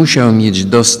musiał mieć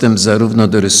dostęp zarówno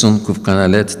do rysunków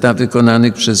Canaletta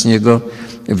wykonanych przez niego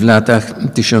w latach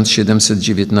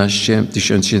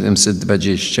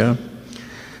 1719-1720,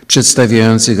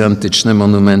 przedstawiających antyczne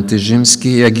monumenty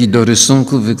rzymskie, jak i do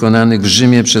rysunków wykonanych w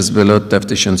Rzymie przez Bellotta w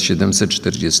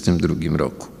 1742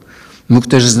 roku. Mógł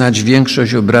też znać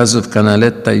większość obrazów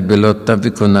Canaletta i Bellotta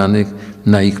wykonanych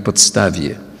na ich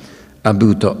podstawie, a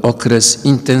był to okres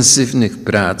intensywnych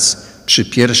prac przy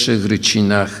pierwszych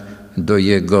rycinach do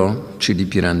jego, czyli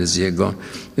Piranesiego,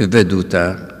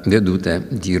 Vedute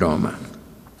di Roma.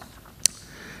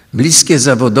 Bliskie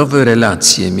zawodowe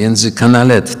relacje między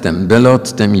Canalettem,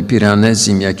 Bellottem i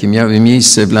Piranesim, jakie miały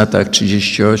miejsce w latach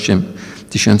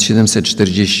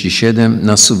 1938-1747,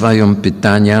 nasuwają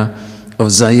pytania o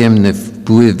wzajemne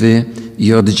wpływy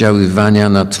i oddziaływania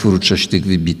na twórczość tych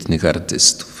wybitnych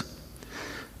artystów.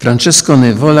 Francesco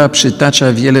Nevola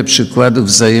przytacza wiele przykładów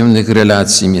wzajemnych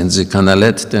relacji między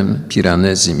Canalettem,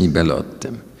 Piranesim i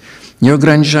Bellottem. Nie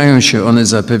ograniczają się one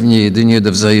zapewne jedynie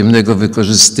do wzajemnego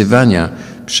wykorzystywania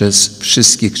przez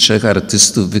wszystkich trzech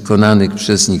artystów wykonanych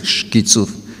przez nich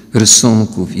szkiców,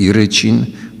 rysunków i rycin,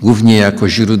 głównie jako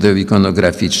źródeł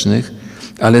ikonograficznych,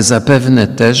 ale zapewne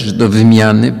też do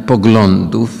wymiany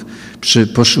poglądów przy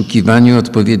poszukiwaniu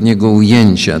odpowiedniego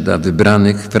ujęcia dla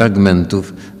wybranych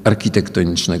fragmentów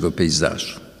architektonicznego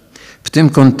pejzażu. W tym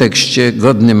kontekście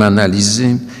godnym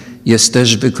analizy jest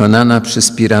też wykonana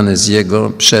przez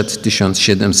Piranesiego przed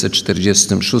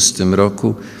 1746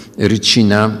 roku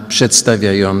rycina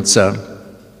przedstawiająca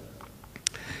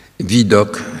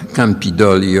widok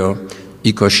Campidoglio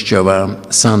i kościoła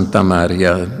Santa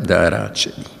Maria de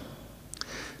Araceli.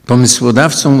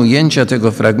 Pomysłodawcą ujęcia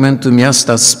tego fragmentu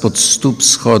miasta spod stóp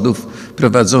schodów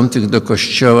prowadzących do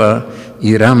kościoła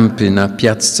i rampy na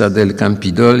Piazza del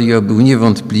Campidoglio był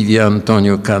niewątpliwie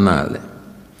Antonio Canale,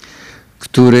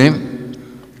 który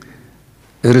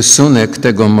rysunek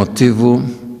tego motywu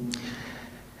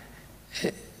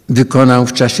wykonał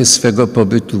w czasie swego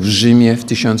pobytu w Rzymie w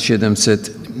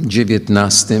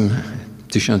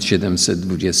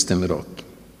 1719-1720 roku.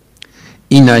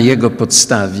 I na jego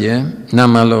podstawie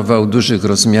namalował dużych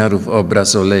rozmiarów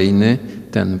obraz olejny,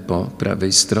 ten po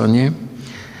prawej stronie,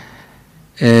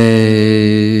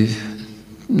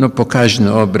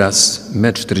 pokaźny obraz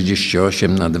 1,48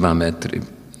 m na 2 metry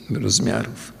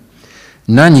rozmiarów.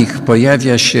 Na nich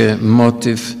pojawia się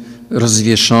motyw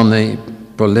rozwieszonej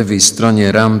po lewej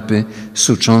stronie rampy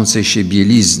suczącej się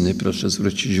bielizny, proszę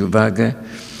zwrócić uwagę,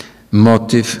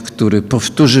 motyw, który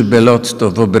powtórzy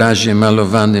Bellotto w obrazie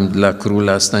malowanym dla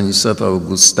króla Stanisława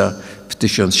Augusta w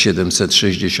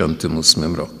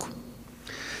 1768 roku.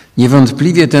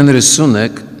 Niewątpliwie ten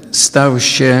rysunek stał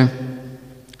się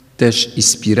też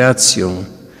inspiracją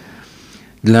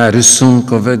dla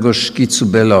rysunkowego szkicu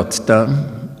Bellotta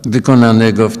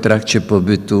wykonanego w trakcie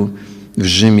pobytu w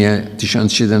Rzymie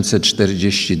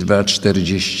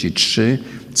 1742-43.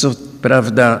 Co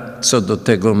prawda, co do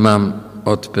tego mam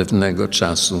od pewnego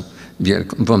czasu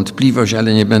wielką wątpliwość,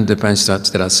 ale nie będę Państwa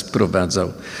teraz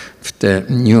wprowadzał w te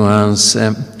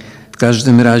niuanse. W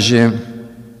każdym razie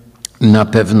na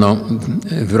pewno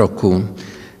w roku,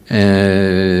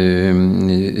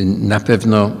 na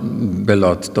pewno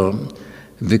Bellotto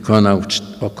wykonał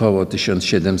około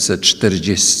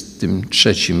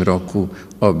 1743 roku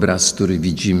obraz, który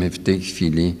widzimy w tej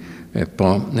chwili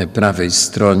po prawej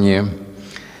stronie.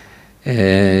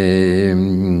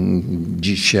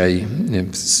 Dzisiaj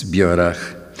w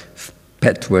zbiorach w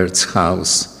Petworth's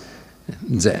House,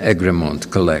 The Egremont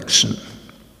Collection.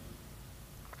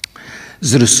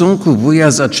 Z rysunku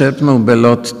wuja zaczerpnął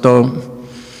Bellotto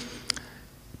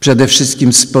przede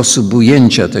wszystkim sposób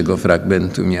ujęcia tego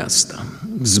fragmentu miasta.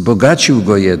 Wzbogacił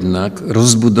go jednak,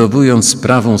 rozbudowując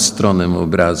prawą stronę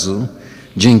obrazu.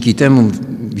 Dzięki temu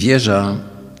wieża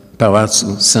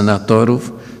Pałacu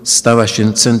Senatorów stała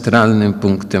się centralnym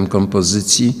punktem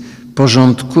kompozycji,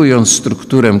 porządkując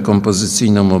strukturę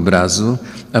kompozycyjną obrazu,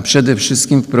 a przede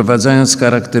wszystkim wprowadzając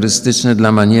charakterystyczne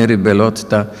dla maniery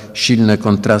Bellotta silne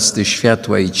kontrasty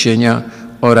światła i cienia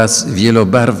oraz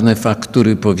wielobarwne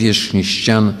faktury powierzchni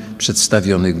ścian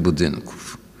przedstawionych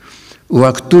budynków.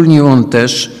 Uaktualnił on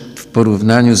też w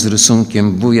porównaniu z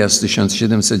rysunkiem wuja z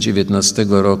 1719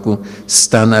 roku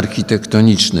stan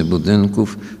architektoniczny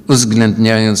budynków,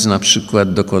 uwzględniając na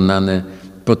przykład dokonane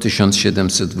po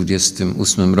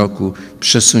 1728 roku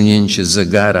przesunięcie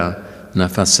zegara na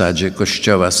fasadzie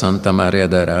kościoła Santa Maria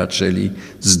dell'Arceli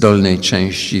z dolnej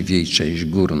części w jej część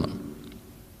górną.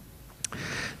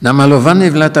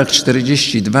 Namalowany w latach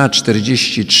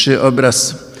 42-43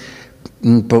 obraz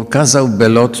pokazał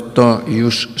Bellotto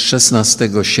już 16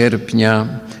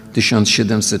 sierpnia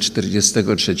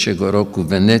 1743 roku w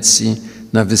Wenecji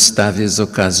na wystawie z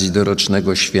okazji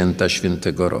dorocznego święta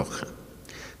Świętego Rocha.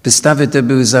 Wystawy te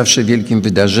były zawsze wielkim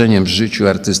wydarzeniem w życiu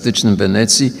artystycznym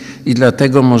Wenecji i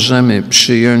dlatego możemy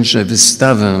przyjąć, że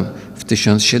wystawę w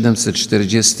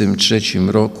 1743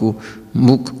 roku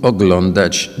mógł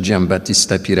oglądać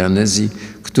Giambattista Piranesi,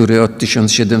 który od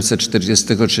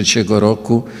 1743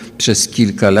 roku przez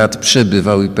kilka lat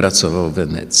przebywał i pracował w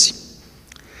Wenecji.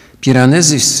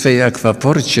 Piranesi w swej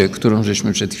akwaporcie, którą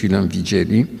żeśmy przed chwilą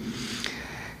widzieli,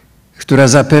 która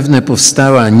zapewne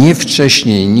powstała nie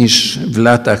wcześniej niż w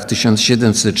latach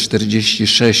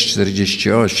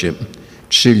 1746-48,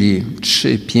 czyli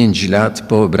 3-5 lat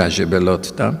po obrazie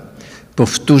Bellotta,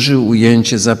 powtórzył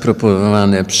ujęcie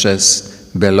zaproponowane przez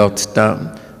Bellotta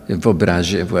w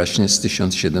obrazie właśnie z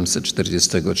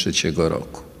 1743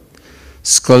 roku.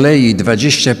 Z kolei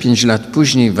 25 lat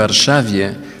później w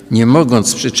Warszawie, nie mogąc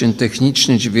z przyczyn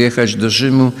technicznych wyjechać do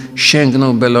Rzymu,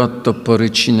 sięgnął Bellotto po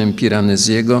rycinę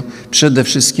Piranesiego, przede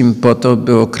wszystkim po to,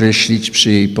 by określić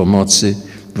przy jej pomocy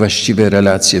właściwe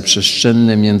relacje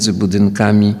przestrzenne między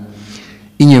budynkami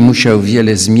i nie musiał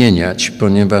wiele zmieniać,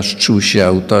 ponieważ czuł się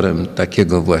autorem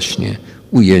takiego właśnie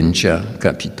ujęcia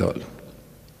Kapitolu.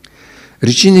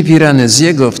 Ryciny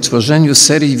Piranesiego w tworzeniu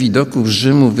serii widoków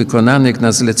Rzymu wykonanych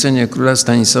na zlecenie króla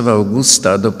Stanisława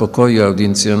Augusta do pokoju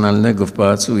audiencjonalnego w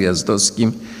Pałacu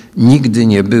Ujazdowskim nigdy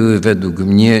nie były według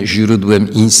mnie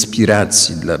źródłem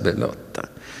inspiracji dla Bellotta,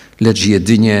 lecz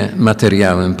jedynie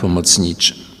materiałem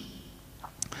pomocniczym.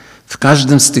 W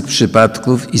każdym z tych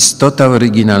przypadków istota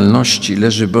oryginalności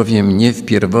leży bowiem nie w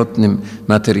pierwotnym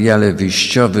materiale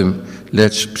wyjściowym,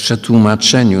 lecz w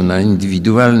przetłumaczeniu na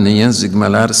indywidualny język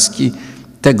malarski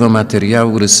tego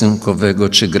materiału rysunkowego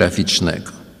czy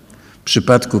graficznego. W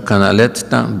przypadku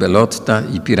Canaletta, Bellotta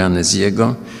i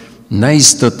Piranesiego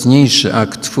najistotniejszy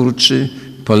akt twórczy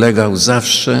polegał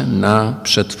zawsze na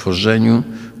przetworzeniu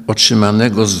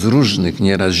otrzymanego z różnych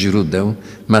nieraz źródeł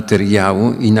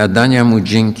materiału i nadania mu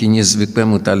dzięki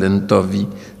niezwykłemu talentowi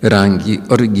rangi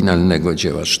oryginalnego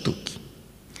dzieła sztuki.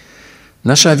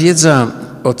 Nasza wiedza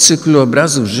o cyklu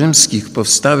obrazów rzymskich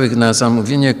powstałych na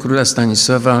zamówienie króla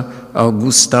Stanisława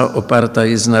Augusta oparta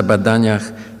jest na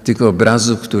badaniach tych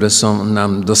obrazów, które są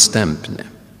nam dostępne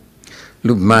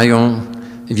lub mają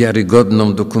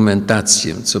wiarygodną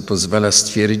dokumentację, co pozwala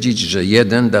stwierdzić, że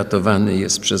jeden datowany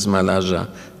jest przez malarza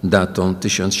datą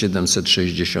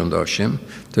 1768,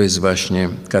 to jest właśnie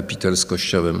Kapitol z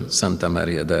kościołem Santa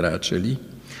Maria dell'Arceli,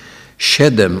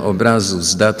 7 obrazów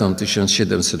z datą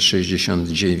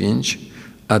 1769,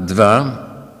 a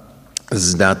 2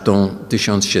 z datą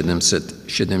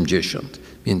 1770,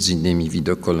 między innymi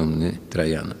widok kolumny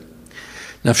Trajana.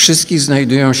 Na wszystkich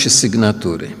znajdują się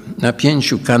sygnatury. Na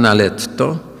 5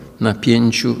 Canaletto, na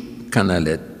 5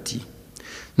 Canaletti.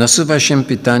 Nasuwa się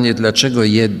pytanie, dlaczego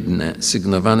jedne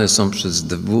sygnowane są przez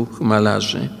dwóch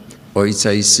malarzy,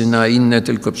 ojca i syna, a inne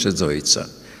tylko przez ojca,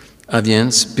 a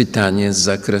więc pytanie z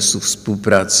zakresu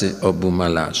współpracy obu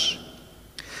malarzy.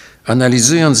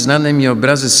 Analizując znane mi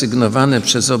obrazy sygnowane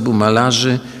przez obu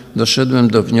malarzy, doszedłem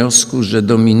do wniosku, że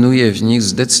dominuje w nich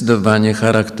zdecydowanie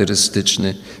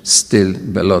charakterystyczny styl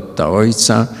Bellotta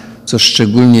ojca, co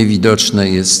szczególnie widoczne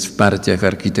jest w partiach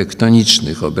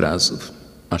architektonicznych obrazów,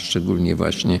 a szczególnie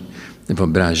właśnie w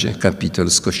obrazie kapitol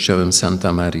z kościołem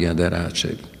Santa Maria della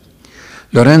Raceli.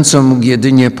 Lorenzo mógł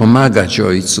jedynie pomagać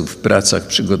ojcu w pracach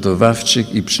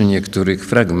przygotowawczych i przy niektórych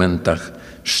fragmentach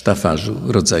sztafażu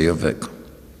rodzajowego.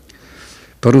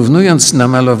 Porównując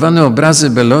namalowane obrazy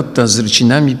Bellotta z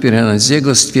rycinami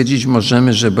Piranesiego, stwierdzić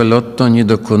możemy, że Bellotto nie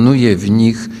dokonuje w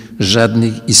nich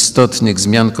żadnych istotnych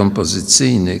zmian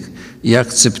kompozycyjnych i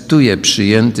akceptuje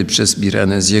przyjęty przez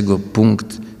Piranesiego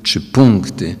punkt czy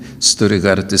punkty, z których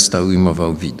artysta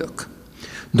ujmował widok.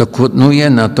 Dokonuje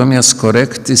natomiast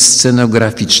korekty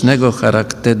scenograficznego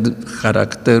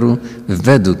charakteru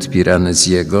wedut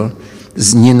Piranesiego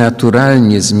z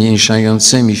nienaturalnie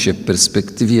zmniejszającymi się w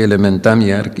perspektywie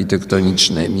elementami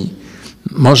architektonicznymi.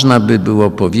 Można by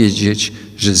było powiedzieć,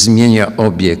 że zmienia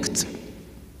obiekt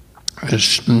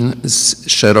z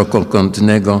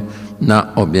szerokokątnego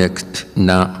na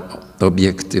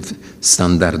obiektyw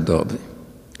standardowy.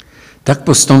 Tak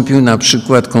postąpił na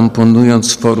przykład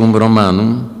komponując Forum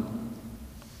Romanum.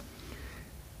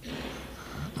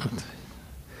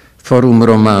 Forum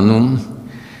Romanum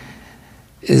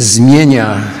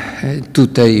zmienia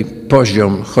tutaj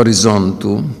poziom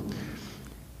horyzontu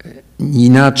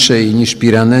inaczej niż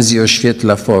Piranesi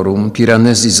oświetla forum.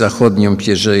 Piranesi zachodnią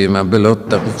pierzejem, a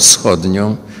Bellotta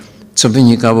wschodnią, co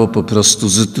wynikało po prostu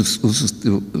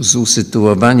z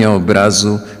usytuowania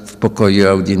obrazu w pokoju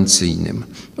audiencyjnym.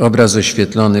 Obraz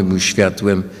oświetlony był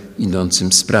światłem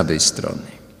idącym z prawej strony.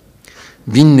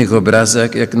 W innych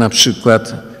obrazach, jak na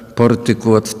przykład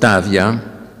Portyku Ottavia,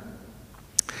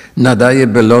 nadaje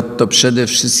Bellotto przede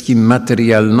wszystkim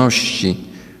materialności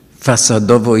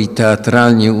fasadowo i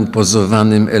teatralnie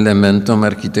upozowanym elementom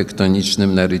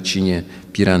architektonicznym na rycinie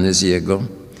Piranesiego,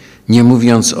 nie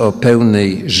mówiąc o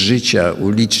pełnej życia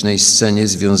ulicznej scenie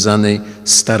związanej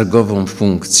z targową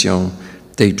funkcją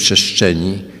tej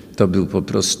przestrzeni. To był po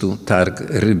prostu targ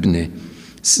rybny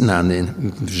znany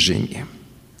w Rzymie.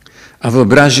 A w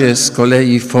obrazie z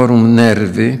kolei Forum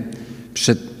Nerwy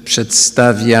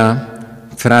przedstawia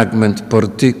fragment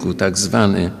portyku, tak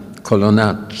zwany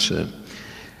colonnacce,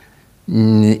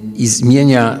 i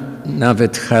zmienia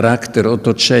nawet charakter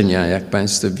otoczenia, jak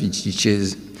Państwo widzicie,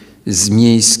 z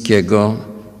miejskiego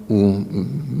u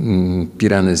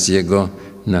Piranesiego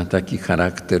na taki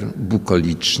charakter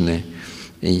bukoliczny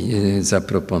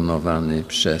zaproponowany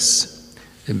przez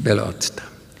Bellotta.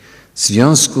 W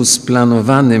związku z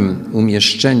planowanym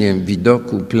umieszczeniem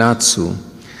widoku placu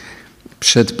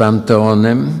przed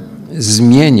Panteonem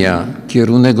zmienia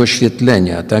kierunek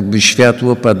oświetlenia, tak by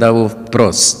światło padało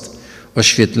wprost,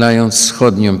 oświetlając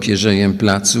wschodnią pierzejem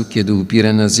placu, kiedy u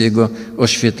Piranesiego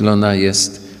oświetlona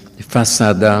jest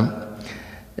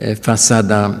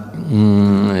fasada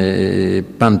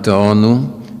Panteonu,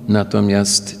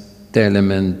 natomiast te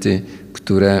elementy,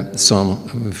 które są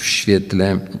w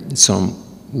świetle, są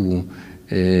u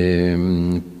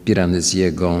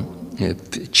Piranesiego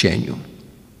w cieniu.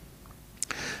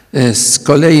 Z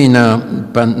kolei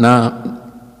na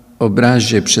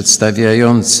obrazie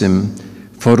przedstawiającym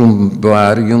Forum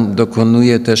Boarium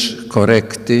dokonuje też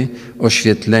korekty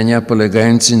oświetlenia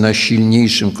polegającej na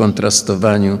silniejszym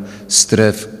kontrastowaniu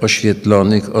stref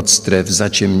oświetlonych od stref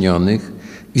zaciemnionych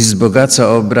i wzbogaca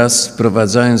obraz,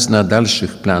 wprowadzając na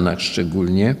dalszych planach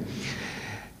szczególnie,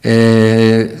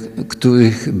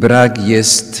 których brak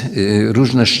jest,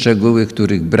 różne szczegóły,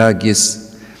 których brak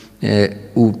jest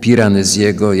u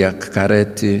Piranesiego, jak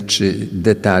karety czy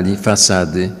detali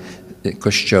fasady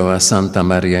kościoła Santa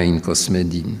Maria in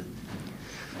Cosmedin,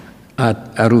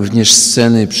 a również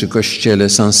sceny przy kościele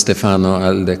San Stefano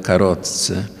alle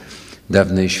Carrozze,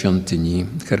 dawnej świątyni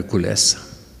Herkulesa.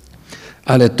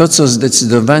 Ale to, co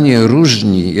zdecydowanie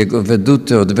różni jego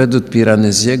weduty od wedut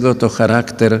Piranesiego, to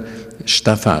charakter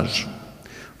sztafażu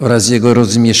oraz jego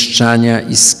rozmieszczania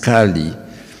i skali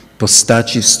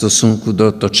postaci w stosunku do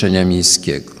otoczenia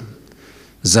miejskiego.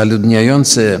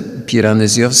 Zaludniające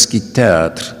piranesiowski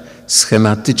teatr,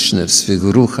 schematyczne w swych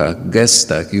ruchach,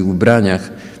 gestach i ubraniach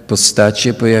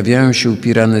postacie pojawiają się u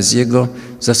Piranesiego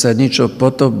zasadniczo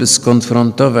po to, by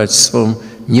skonfrontować swą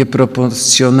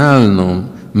nieproporcjonalną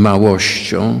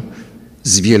małością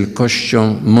z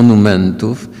wielkością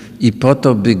monumentów i po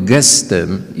to, by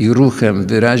gestem i ruchem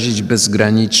wyrazić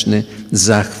bezgraniczny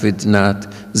zachwyt nad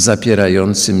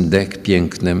zapierającym dech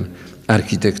pięknem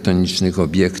architektonicznych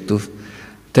obiektów.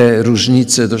 Te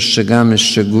różnice dostrzegamy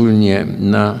szczególnie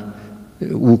na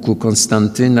łuku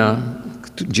Konstantyna,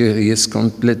 gdzie jest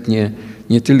kompletnie,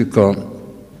 nie tylko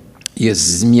jest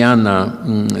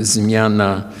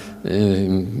zmiana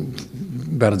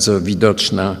bardzo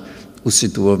widoczna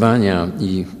usytuowania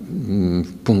i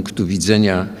punktu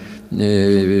widzenia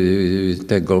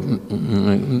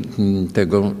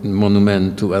tego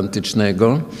monumentu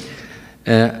antycznego,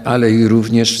 ale i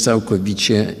również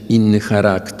całkowicie inny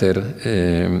charakter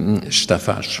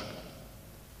sztafażu.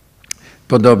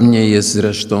 Podobnie jest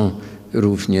zresztą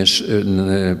również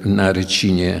na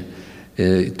rycinie.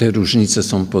 Te różnice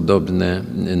są podobne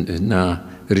na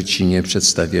rycinie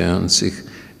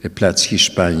przedstawiających plac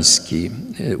Hiszpański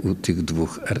u tych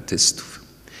dwóch artystów.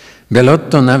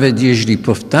 Bellotto, nawet jeśli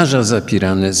powtarza za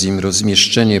Piranezim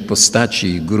rozmieszczenie postaci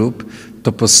i grup,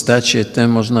 to postacie te,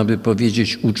 można by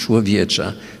powiedzieć,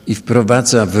 uczłowiecza i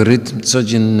wprowadza w rytm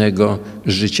codziennego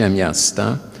życia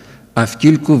miasta, a w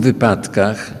kilku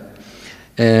wypadkach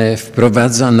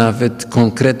wprowadza nawet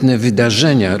konkretne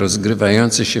wydarzenia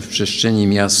rozgrywające się w przestrzeni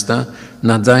miasta,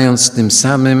 nadając tym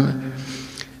samym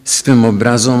swym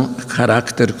obrazom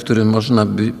charakter, który można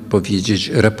by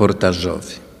powiedzieć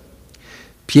reportażowy.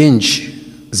 5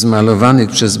 zmalowanych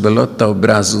przez Bellotta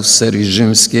obrazów z serii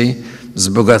rzymskiej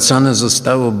wzbogacane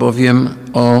zostało bowiem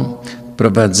o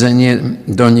prowadzenie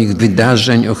do nich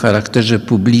wydarzeń o charakterze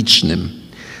publicznym,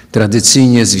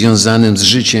 tradycyjnie związanym z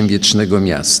życiem wiecznego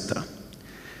miasta.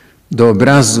 Do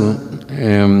obrazu,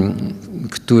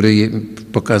 który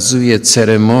pokazuje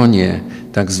ceremonię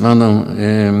tak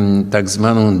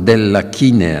zwaną della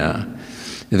Cinea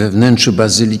we wnętrzu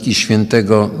Bazyliki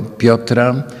Świętego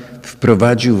Piotra,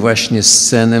 wprowadził właśnie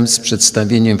scenę z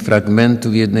przedstawieniem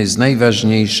fragmentu jednej z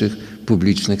najważniejszych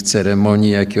publicznych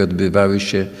ceremonii, jakie odbywały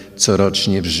się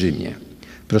corocznie w Rzymie.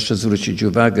 Proszę zwrócić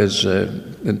uwagę, że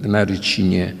na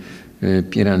rycinie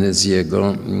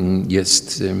Piranesiego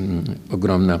jest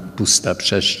ogromna pusta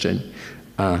przestrzeń,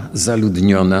 a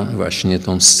zaludniona właśnie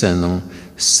tą sceną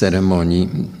z ceremonii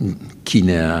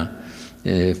Cinea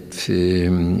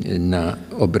na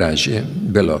obrazie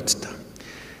Bellotta.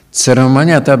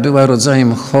 Ceremonia ta była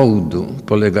rodzajem hołdu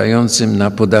polegającym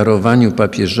na podarowaniu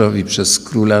papieżowi przez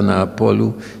króla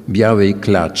Neapolu białej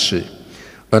klaczy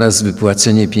oraz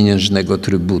wypłacenie pieniężnego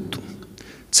trybutu.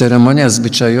 Ceremonia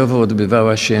zwyczajowo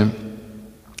odbywała się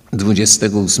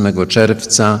 28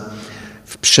 czerwca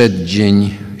w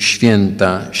przeddzień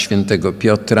święta świętego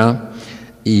Piotra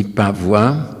i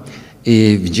Pawła.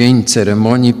 I w dzień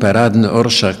ceremonii paradny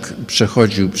orszak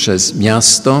przechodził przez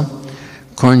miasto,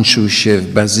 kończył się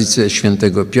w Bazylice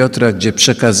Świętego Piotra, gdzie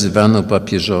przekazywano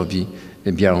papieżowi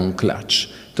białą klacz.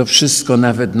 To wszystko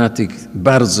nawet na tych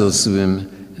bardzo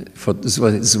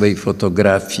złej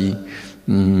fotografii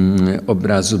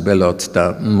obrazu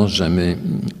Bellotta możemy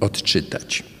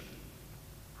odczytać.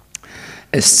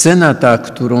 Scena ta,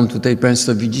 którą tutaj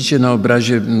Państwo widzicie na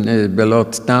obrazie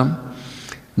Bellotta,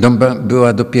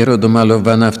 była dopiero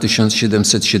domalowana w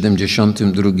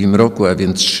 1772 roku, a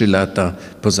więc 3 lata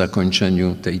po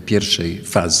zakończeniu tej pierwszej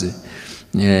fazy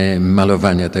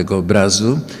malowania tego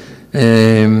obrazu,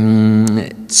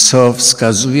 co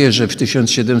wskazuje, że w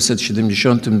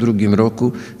 1772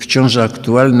 roku wciąż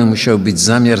aktualny musiał być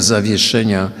zamiar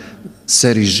zawieszenia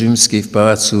serii rzymskiej w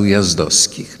Pałacu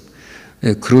Ujazdowskich.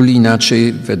 Król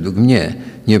inaczej, według mnie,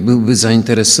 nie byłby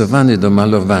zainteresowany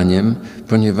domalowaniem,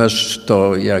 ponieważ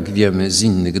to, jak wiemy z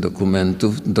innych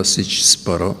dokumentów, dosyć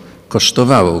sporo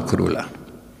kosztowało króla.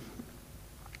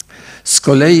 Z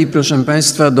kolei, proszę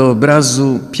Państwa, do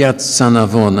obrazu Piazza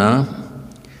Navona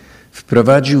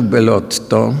wprowadził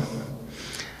Bellotto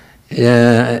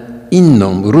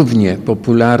inną, równie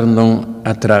popularną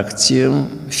atrakcję,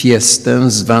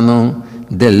 fiestę zwaną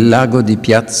Del Lago di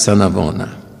Piazza Navona,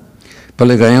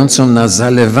 polegającą na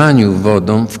zalewaniu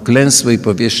wodą wklęsłej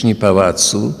powierzchni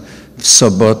pałacu w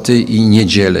soboty i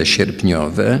niedziele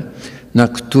sierpniowe, na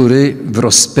który w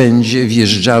rozpędzie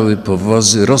wjeżdżały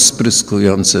powozy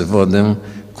rozpryskujące wodę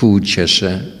ku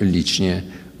uciesze licznie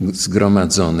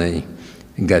zgromadzonej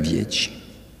gawiedzi.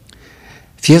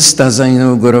 Fiesta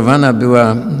zainaugurowana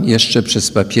była jeszcze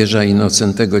przez papieża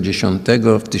Innocentego X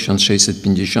w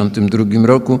 1652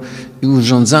 roku i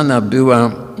urządzana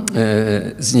była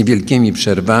z niewielkimi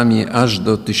przerwami aż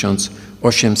do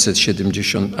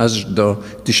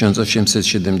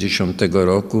 1870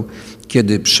 roku,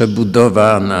 kiedy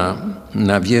przebudowana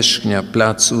nawierzchnia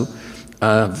placu,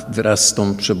 a wraz z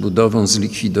tą przebudową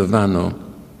zlikwidowano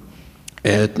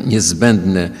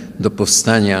niezbędne do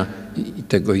powstania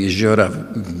tego jeziora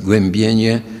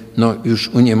wgłębienie no, już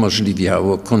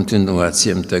uniemożliwiało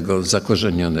kontynuację tego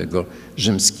zakorzenionego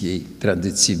rzymskiej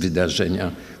tradycji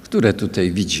wydarzenia, które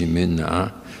tutaj widzimy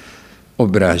na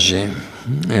obrazie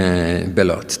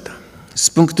Bellotta. Z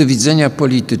punktu widzenia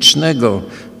politycznego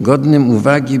godnym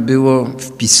uwagi było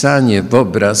wpisanie w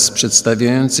obraz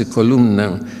przedstawiający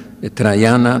kolumnę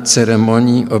Trajana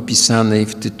ceremonii opisanej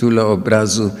w tytule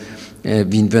obrazu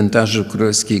w inwentarzu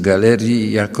Królewskiej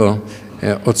Galerii jako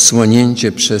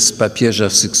odsłonięcie przez papieża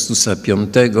Sykstusa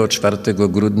V 4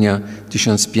 grudnia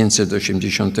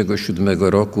 1587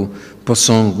 roku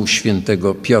posągu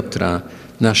świętego Piotra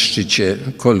na szczycie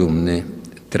kolumny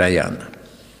Trajana.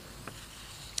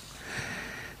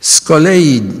 Z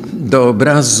kolei do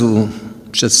obrazu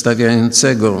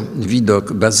przedstawiającego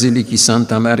widok Bazyliki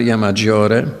Santa Maria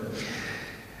Maggiore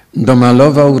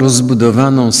domalował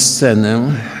rozbudowaną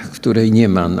scenę, której nie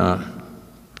ma na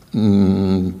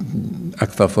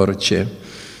akwaforcie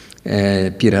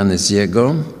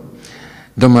Piranesiego.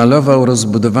 Domalował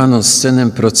rozbudowaną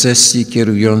scenę procesji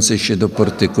kierującej się do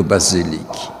portyku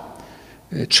Bazyliki.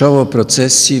 Czoło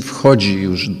procesji wchodzi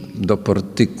już do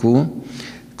portyku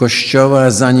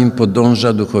kościoła, za nim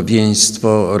podąża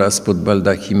duchowieństwo oraz pod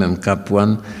baldachimem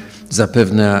kapłan,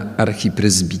 zapewne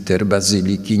archiprezbiter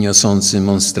bazyliki niosący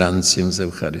monstrancję z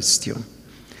Eucharystią.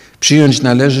 Przyjąć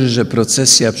należy, że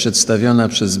procesja przedstawiona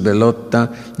przez Bellotta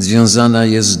związana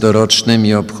jest z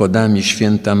dorocznymi obchodami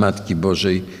święta Matki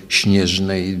Bożej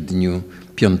Śnieżnej w dniu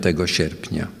 5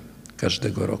 sierpnia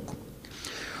każdego roku.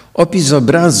 Opis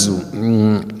obrazu.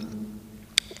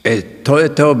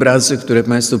 Te obrazy, które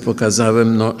Państwu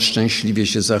pokazałem, no, szczęśliwie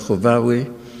się zachowały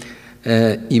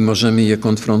i możemy je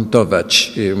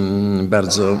konfrontować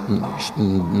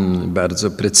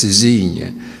bardzo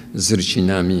precyzyjnie z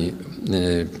rycinami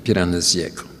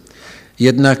Piranesiego.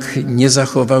 Jednak nie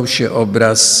zachował się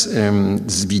obraz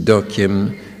z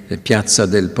widokiem Piazza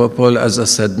del Popolo, a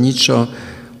zasadniczo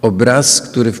obraz,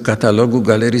 który w katalogu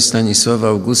Galerii Stanisława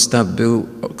Augusta był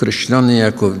określony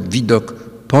jako widok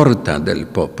Porta del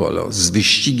Popolo z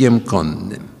wyścigiem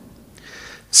konnym.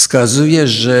 Wskazuje,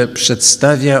 że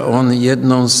przedstawia on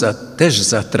jedną też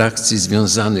z atrakcji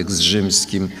związanych z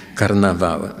rzymskim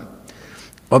karnawałem.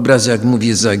 Obraz, jak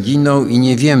mówię, zaginął i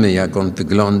nie wiemy, jak on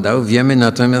wyglądał. Wiemy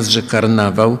natomiast, że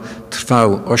karnawał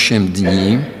trwał 8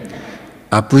 dni,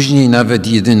 a później nawet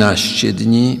 11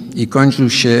 dni i kończył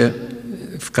się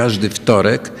w każdy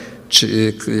wtorek,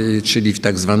 czyli w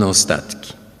tak zwane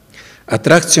ostatki.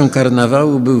 Atrakcją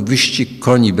karnawału był wyścig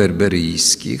koni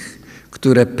berberyjskich,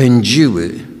 które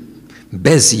pędziły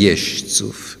bez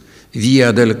jeźdźców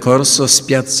Via del Corso z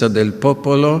Piazza del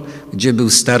Popolo, gdzie był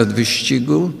start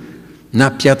wyścigu,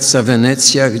 na Piazza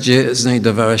Venezia, gdzie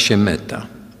znajdowała się meta.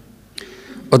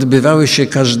 Odbywały się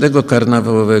każdego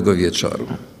karnawałowego wieczoru.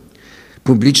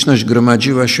 Publiczność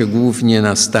gromadziła się głównie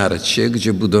na starcie,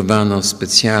 gdzie budowano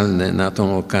specjalne na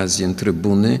tą okazję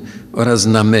trybuny, oraz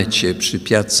na mecie przy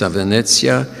Piazza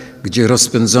Venezia, gdzie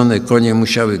rozpędzone konie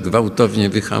musiały gwałtownie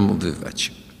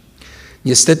wyhamowywać.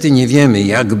 Niestety nie wiemy,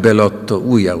 jak Bellotto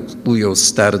ujął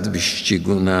start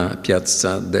wyścigu na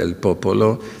Piazza del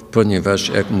Popolo, ponieważ,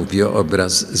 jak mówię,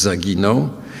 obraz zaginął.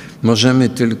 Możemy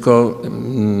tylko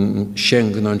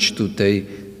sięgnąć tutaj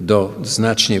do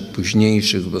znacznie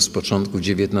późniejszych, bo z początku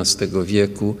XIX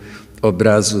wieku,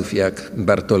 obrazów jak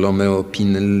Bartolomeo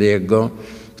Pinelliego,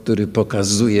 który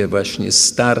pokazuje właśnie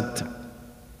start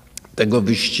tego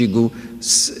wyścigu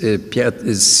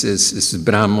z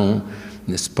bramą,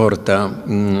 z Porta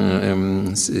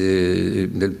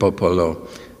del Popolo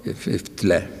w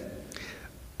tle.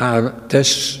 A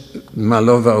też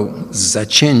malował z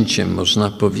zacięciem,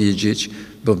 można powiedzieć,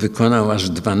 bo wykonał aż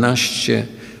 12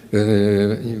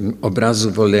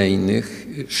 obrazów olejnych,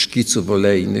 szkiców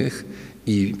olejnych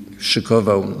i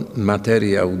szykował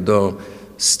materiał do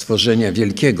stworzenia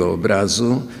wielkiego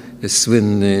obrazu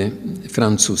słynny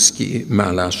francuski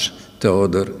malarz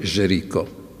Théodore Géricault.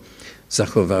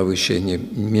 Zachowały się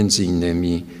między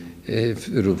innymi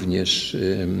również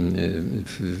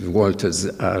w Walter's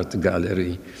Art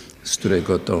Gallery, z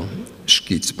którego to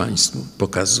szkic Państwu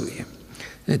pokazuję.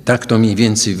 Tak to mniej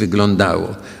więcej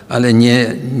wyglądało, ale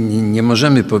nie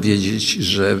możemy powiedzieć,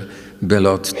 że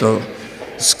Bellotto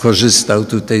skorzystał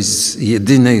tutaj z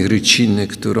jedynej ryciny,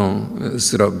 którą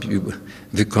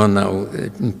wykonał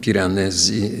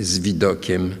Piranesi z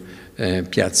widokiem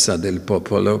Piazza del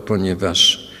Popolo,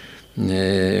 ponieważ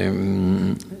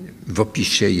w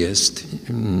opisie jest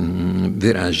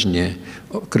wyraźnie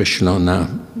określona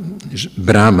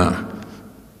brama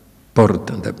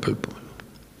Porta del Popolo.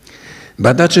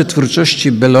 Badacze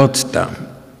twórczości Bellotta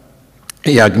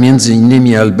jak między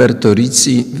innymi Alberto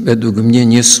Rizzi, według mnie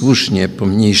niesłusznie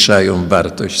pomniejszają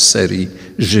wartość serii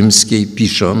rzymskiej,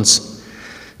 pisząc,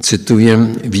 cytuję: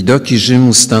 widoki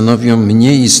Rzymu stanowią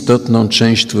mniej istotną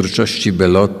część twórczości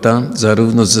Bellotta,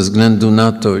 zarówno ze względu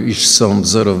na to, iż są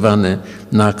wzorowane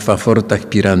na akwafortach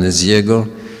Piranesiego,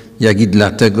 jak i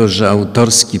dlatego, że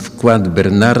autorski wkład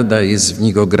Bernarda jest w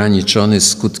nich ograniczony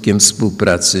skutkiem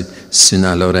współpracy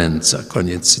syna Lorenza.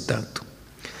 Koniec cytatu.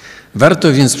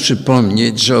 Warto więc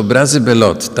przypomnieć, że obrazy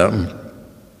Bellotta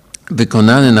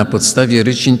wykonane na podstawie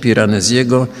rycin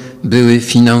Piranesiego były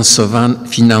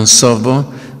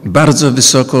finansowo bardzo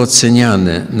wysoko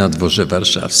oceniane na dworze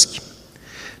warszawskim.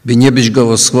 By nie być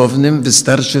gołosłownym,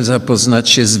 wystarczy zapoznać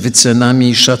się z wycenami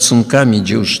i szacunkami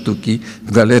dzieł sztuki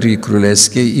w Galerii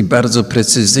Królewskiej i bardzo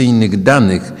precyzyjnych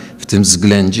danych w tym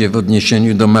względzie w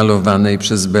odniesieniu do malowanej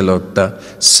przez Bellotta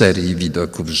serii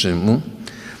widoków Rzymu,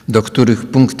 dla których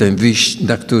punktem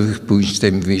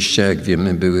wyjścia, jak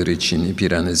wiemy, były ryciny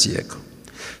Piranesiego.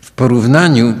 W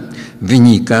porównaniu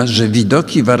wynika, że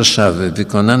widoki Warszawy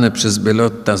wykonane przez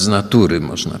Bellotta z natury,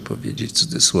 można powiedzieć w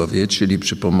cudzysłowie, czyli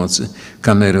przy pomocy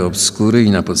kamery obskury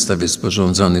i na podstawie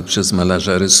sporządzonych przez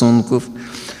malarza rysunków,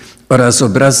 oraz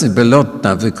obrazy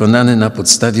Bellotta wykonane na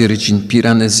podstawie rycin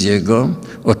Piranesiego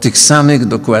o tych samych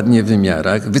dokładnie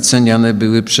wymiarach wyceniane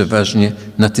były przeważnie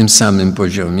na tym samym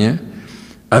poziomie,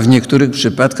 a w niektórych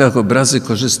przypadkach obrazy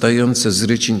korzystające z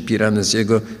rycin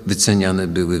Piranesiego wyceniane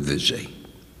były wyżej.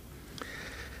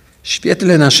 W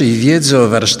świetle naszej wiedzy o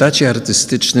warsztacie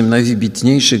artystycznym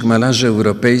najwybitniejszych malarzy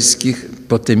europejskich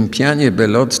potępianie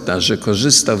Bellotta, że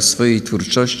korzystał w swojej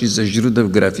twórczości ze źródeł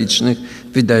graficznych,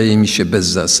 wydaje mi się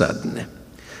bezzasadne.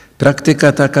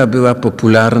 Praktyka taka była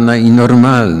popularna i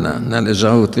normalna.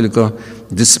 Należało tylko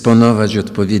dysponować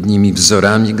odpowiednimi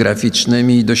wzorami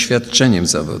graficznymi i doświadczeniem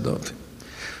zawodowym.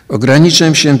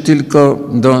 Ograniczę się tylko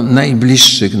do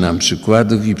najbliższych nam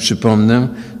przykładów i przypomnę,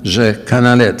 że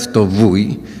Canaletto,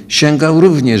 wuj, sięgał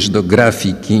również do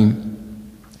grafiki,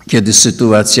 kiedy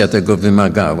sytuacja tego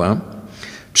wymagała.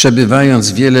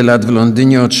 Przebywając wiele lat w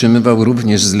Londynie, otrzymywał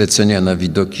również zlecenia na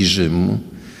widoki Rzymu.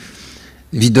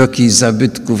 Widoki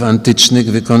zabytków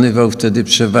antycznych wykonywał wtedy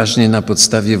przeważnie na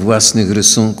podstawie własnych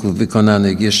rysunków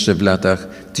wykonanych jeszcze w latach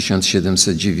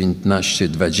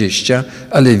 1719-20,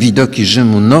 ale widoki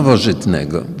Rzymu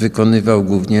nowożytnego wykonywał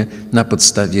głównie na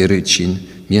podstawie rycin,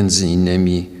 między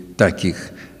innymi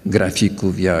takich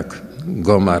grafików jak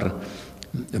Gomar,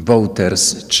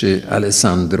 Wouters czy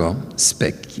Alessandro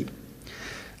Specchi.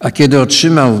 A kiedy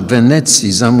otrzymał w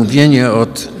Wenecji zamówienie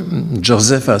od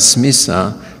Josepha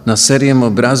Smitha na serię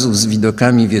obrazów z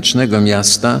widokami wiecznego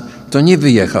miasta, to nie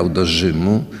wyjechał do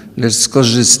Rzymu, lecz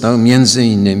skorzystał między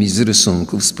innymi z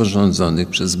rysunków sporządzonych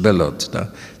przez Bellotta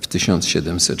w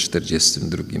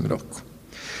 1742 roku.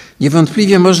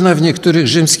 Niewątpliwie można w niektórych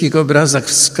rzymskich obrazach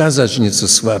wskazać nieco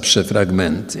słabsze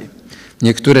fragmenty.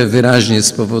 Niektóre wyraźnie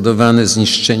spowodowane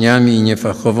zniszczeniami i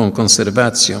niefachową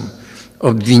konserwacją,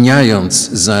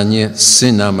 obwiniając za nie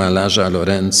syna malarza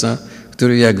Lorenza,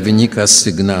 który, jak wynika z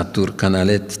sygnatur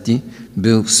Canaletti,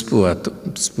 był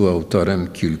współautorem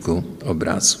kilku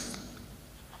obrazów.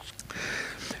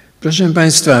 Proszę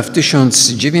Państwa, w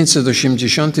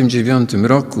 1989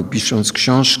 roku, pisząc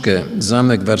książkę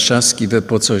Zamek Warszawski w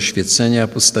epoce oświecenia,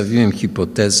 postawiłem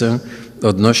hipotezę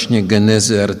odnośnie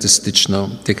genezy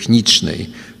artystyczno-technicznej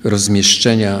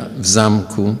rozmieszczenia w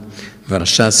Zamku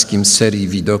Warszawskim serii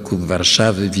widoków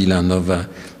Warszawy, Wilanowa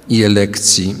i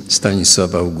elekcji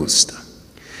Stanisława Augusta.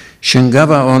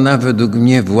 Sięgała ona według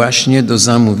mnie właśnie do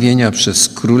zamówienia przez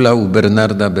króla u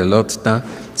Bernarda Bellotta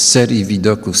serii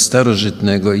widoków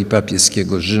starożytnego i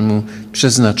papieskiego Rzymu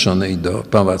przeznaczonej do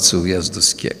Pałacu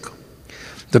Ujazdowskiego.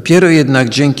 Dopiero jednak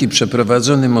dzięki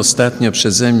przeprowadzonym ostatnio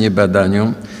przeze mnie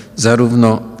badaniom,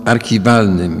 zarówno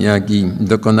archiwalnym, jak i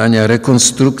dokonania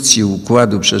rekonstrukcji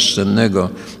układu przestrzennego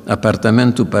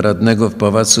apartamentu paradnego w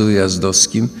Pałacu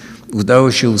Ujazdowskim,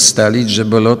 udało się ustalić, że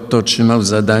Bellotto otrzymał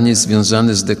zadanie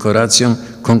związane z dekoracją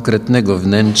konkretnego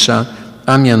wnętrza,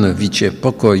 a mianowicie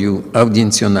pokoju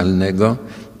audiencjonalnego,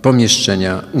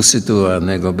 pomieszczenia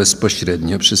usytuowanego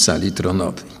bezpośrednio przy sali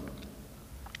tronowej.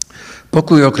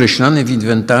 Pokój określony w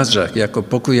inwentarzach jako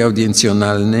pokój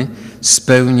audiencjonalny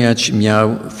spełniać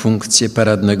miał funkcję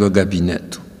paradnego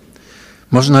gabinetu.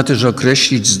 Można też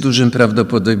określić z dużym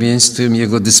prawdopodobieństwem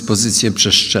jego dyspozycję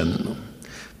przestrzenną.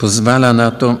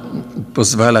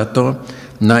 Pozwala to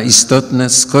na istotne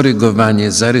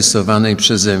skorygowanie zarysowanej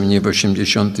przeze mnie w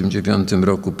 1989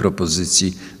 roku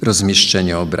propozycji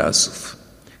rozmieszczenia obrazów.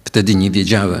 Wtedy nie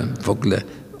wiedziałem w ogóle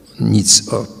nic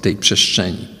o tej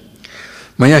przestrzeni.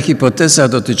 Moja hipoteza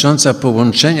dotycząca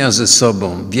połączenia ze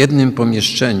sobą w jednym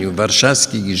pomieszczeniu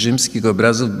warszawskich i rzymskich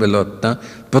obrazów Bellotta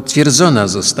potwierdzona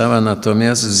została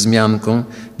natomiast wzmianką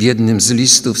w jednym z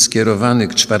listów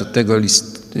skierowanych 4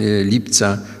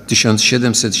 lipca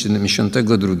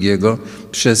 1772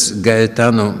 przez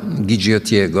Gaetano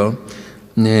Gigiottiego,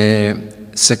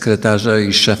 sekretarza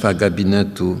i szefa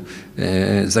gabinetu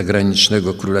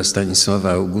zagranicznego króla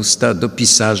Stanisława Augusta, do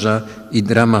pisarza i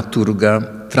dramaturga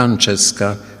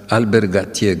Francesca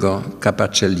Albergatiego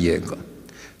Capacelliego,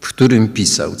 w którym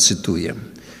pisał, cytuję: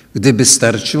 gdyby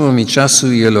starczyło mi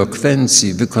czasu i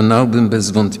elokwencji, wykonałbym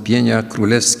bez wątpienia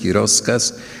królewski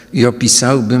rozkaz i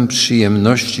opisałbym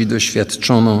przyjemność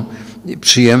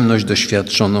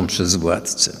doświadczoną przez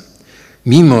władcę.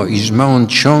 Mimo iż ma on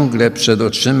ciągle przed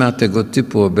oczyma tego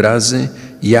typu obrazy,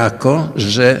 jako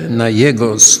że na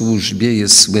jego służbie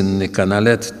jest słynny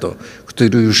Canaletto,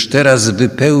 który już teraz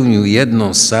wypełnił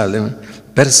jedną salę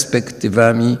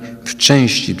perspektywami w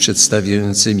części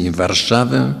przedstawiającymi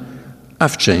Warszawę, a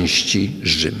w części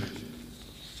Rzym.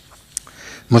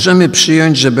 Możemy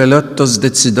przyjąć, że Bellotto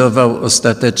zdecydował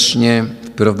ostatecznie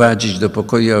wprowadzić do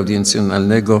pokoju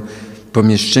audiencjonalnego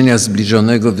pomieszczenia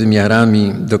zbliżonego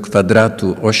wymiarami do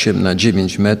kwadratu 8 na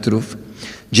 9 metrów,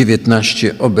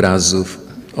 19 obrazów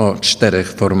o 4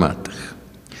 formatach.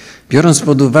 Biorąc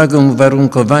pod uwagę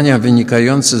uwarunkowania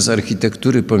wynikające z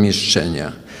architektury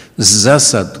pomieszczenia, z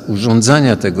zasad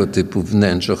urządzania tego typu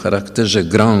wnętrz o charakterze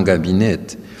grand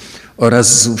gabinet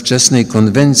oraz z ówczesnej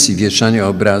konwencji wieszania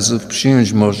obrazów,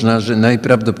 przyjąć można, że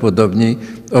najprawdopodobniej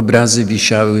obrazy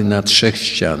wisiały na 3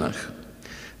 ścianach.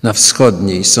 Na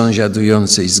wschodniej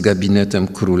sąsiadującej z gabinetem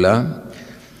króla,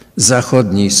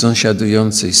 zachodniej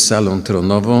sąsiadującej z salą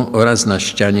tronową oraz na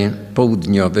ścianie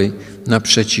południowej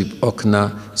naprzeciw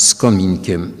okna z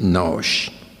kominkiem na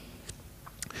osi.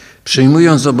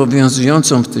 Przyjmując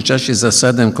obowiązującą w tym czasie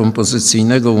zasadę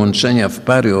kompozycyjnego łączenia w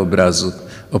pary obrazów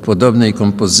o podobnej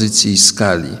kompozycji i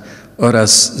skali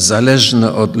oraz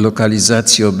zależne od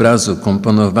lokalizacji obrazu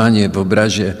komponowanie w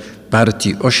obrazie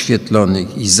partii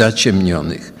oświetlonych i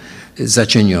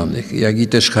zacienionych, jak i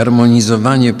też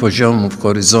harmonizowanie poziomów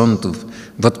horyzontów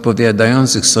w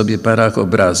odpowiadających sobie parach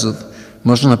obrazów,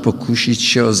 można pokusić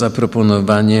się o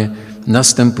zaproponowanie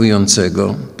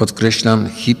następującego, podkreślam,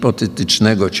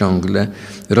 hipotetycznego ciągle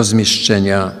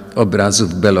rozmieszczenia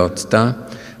obrazów Bellotta,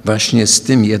 właśnie z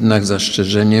tym jednak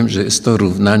zastrzeżeniem, że jest to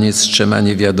równanie z 3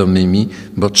 niewiadomymi,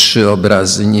 bo 3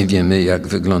 obrazy nie wiemy, jak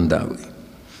wyglądały.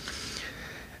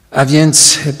 A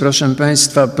więc, proszę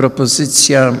Państwa,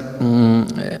 propozycja,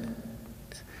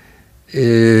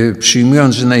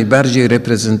 przyjmując, że najbardziej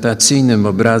reprezentacyjnym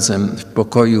obrazem w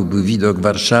pokoju był widok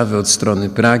Warszawy od strony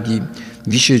Pragi,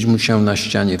 wisieć musiał na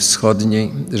ścianie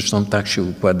wschodniej, zresztą tak się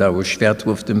układało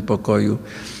światło w tym pokoju,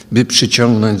 by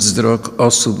przyciągnąć wzrok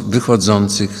osób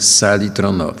wychodzących z sali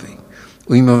tronowej.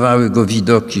 Ujmowały go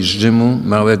widoki z Rzymu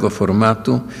małego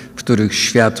formatu, w których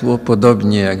światło,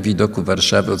 podobnie jak widoku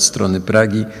Warszawy od strony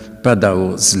Pragi,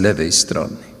 padało z lewej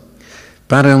strony.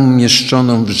 Parę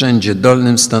umieszczoną w rzędzie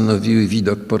dolnym stanowiły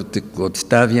widok portyku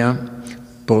Ottawia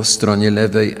po stronie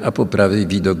lewej, a po prawej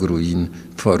widok ruin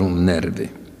Forum Nerwy.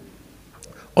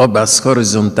 Oba z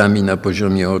horyzontami na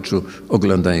poziomie oczu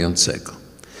oglądającego.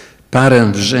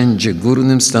 Parę w rzędzie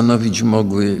górnym stanowić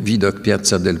mogły widok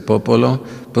Piazza del Popolo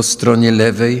po stronie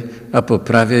lewej, a po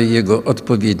prawej jego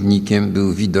odpowiednikiem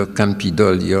był widok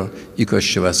Campidoglio i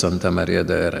kościoła Santa Maria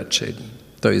de Araceli.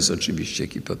 To jest oczywiście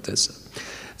hipoteza,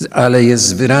 ale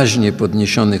jest wyraźnie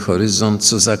podniesiony horyzont,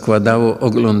 co zakładało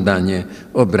oglądanie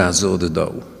obrazu od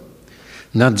dołu.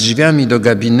 Nad drzwiami do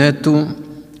gabinetu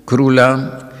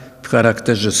króla w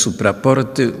charakterze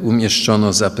supraporty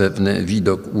umieszczono zapewne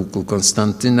widok łuku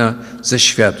Konstantyna ze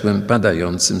światłem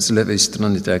padającym z lewej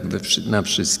strony, tak jak na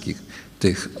wszystkich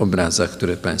tych obrazach,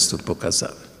 które Państwu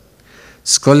pokazałem.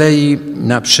 Z kolei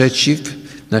naprzeciw,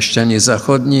 na ścianie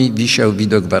zachodniej, wisiał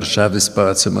widok Warszawy z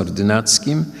Pałacem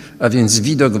Ordynackim, a więc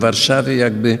widok Warszawy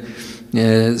jakby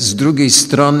z drugiej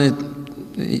strony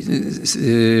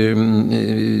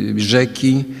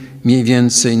rzeki, mniej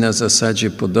więcej na zasadzie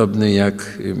podobnej,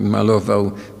 jak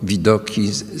malował widoki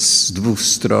z 2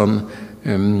 stron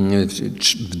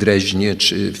w Dreźnie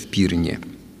czy w Pirnie.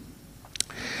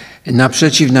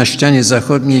 Naprzeciw na ścianie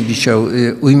zachodniej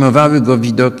ujmowały go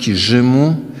widoki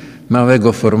Rzymu,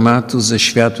 małego formatu ze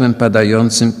światłem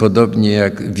padającym, podobnie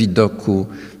jak widoku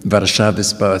Warszawy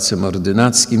z Pałacem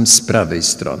Ordynackim z prawej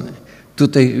strony.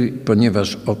 Tutaj,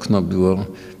 ponieważ okno było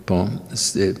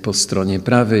po stronie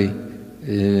prawej,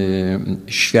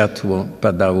 światło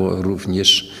padało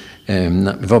również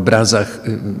w obrazach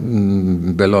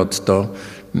Bellotto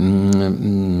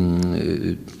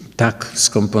tak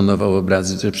skomponował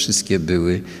obrazy, że wszystkie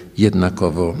były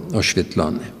jednakowo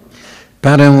oświetlone.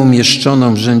 Parę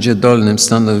umieszczoną w rzędzie dolnym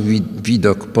stanowi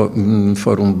widok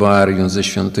Forum Boarium ze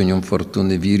świątynią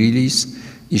Fortuny Virilis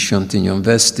i świątynią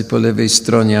Westy po lewej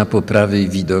stronie, a po prawej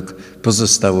widok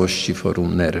pozostałości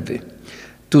Forum Nerwy.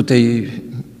 Tutaj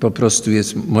po prostu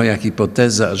jest moja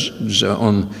hipoteza, że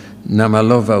on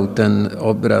namalował ten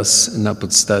obraz na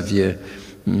podstawie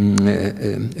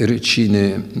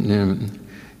ryciny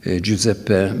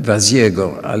Giuseppe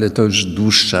Vasiego, ale to już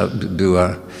dłuższa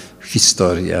była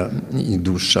historia i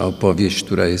dłuższa opowieść,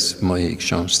 która jest w mojej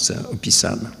książce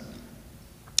opisana.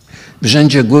 W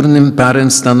rzędzie górnym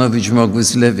parę stanowić mogły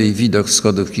z lewej widok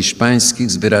schodów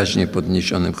hiszpańskich z wyraźnie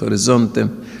podniesionym horyzontem,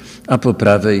 a po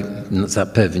prawej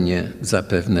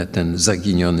zapewne ten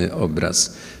zaginiony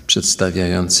obraz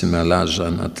przedstawiający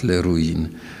malarza na tle ruin.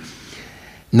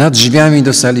 Nad drzwiami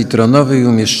do sali tronowej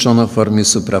umieszczono w formie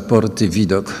supraporty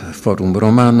widok Forum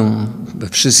Romanum. We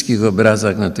wszystkich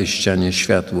obrazach na tej ścianie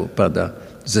światło pada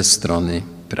ze strony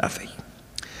prawej.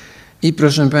 I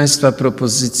proszę Państwa,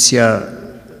 propozycja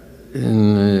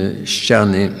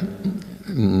ściany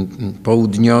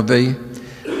południowej.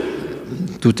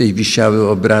 Tutaj wisiały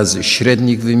obrazy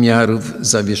średnich wymiarów,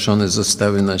 zawieszone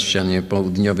zostały na ścianie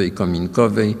południowej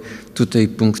kominkowej. Tutaj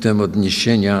punktem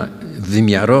odniesienia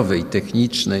wymiarowej,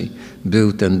 technicznej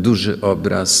był ten duży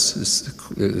obraz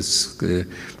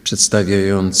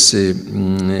przedstawiający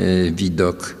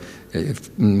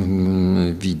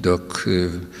widok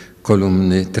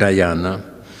kolumny Trajana.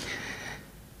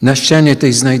 Na ścianie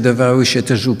tej znajdowały się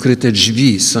też ukryte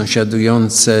drzwi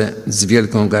sąsiadujące z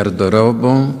wielką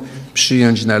garderobą.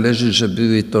 Przyjąć należy, że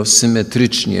były to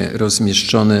symetrycznie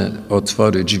rozmieszczone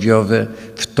otwory drzwiowe,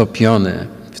 wtopione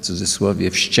w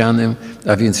cudzysłowie w ścianę,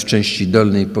 a więc w części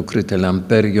dolnej pokryte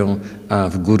lamperią, a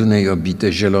w górnej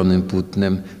obite zielonym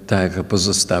płótnem, tak jak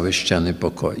pozostałe ściany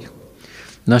pokoju.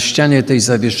 Na ścianie tej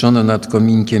zawieszono nad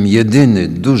kominkiem jedyny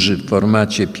duży w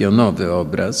formacie pionowy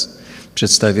obraz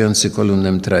przedstawiający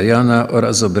kolumnę Trajana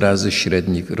oraz obrazy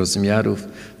średnich rozmiarów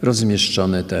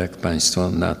rozmieszczone, tak jak Państwo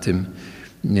na tym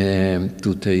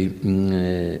tutaj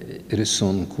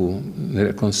rysunku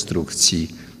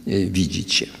rekonstrukcji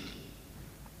widzicie.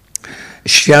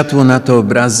 Światło na te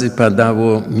obrazy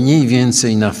padało mniej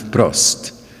więcej na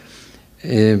wprost,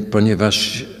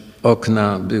 ponieważ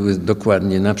okna były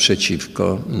dokładnie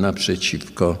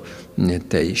naprzeciwko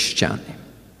tej ściany.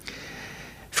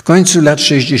 W końcu lat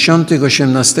 60.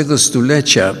 XVIII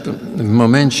stulecia, w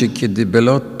momencie, kiedy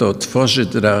Bellotto tworzy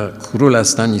dla króla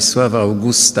Stanisława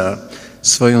Augusta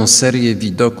swoją serię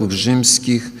widoków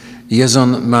rzymskich, jest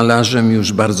on malarzem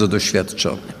już bardzo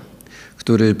doświadczonym,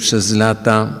 który przez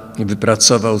lata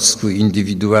wypracował swój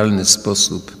indywidualny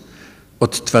sposób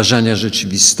odtwarzania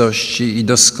rzeczywistości i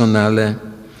doskonale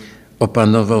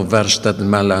opanował warsztat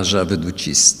malarza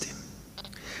weducisty.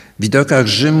 W widokach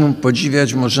Rzymu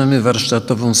podziwiać możemy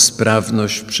warsztatową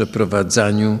sprawność w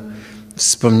przeprowadzaniu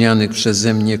wspomnianych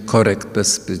przeze mnie korekt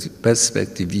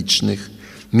perspektywicznych,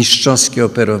 mistrzowskie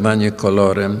operowanie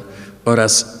kolorem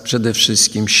oraz przede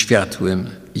wszystkim światłem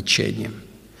i cieniem.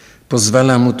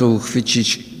 Pozwala mu to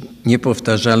uchwycić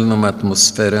niepowtarzalną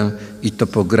atmosferę i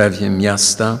topografię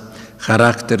miasta,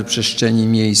 charakter przestrzeni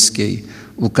miejskiej,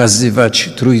 ukazywać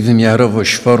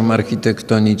trójwymiarowość form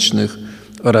architektonicznych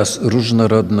oraz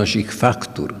różnorodność ich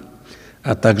faktur,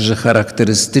 a także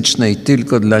charakterystycznej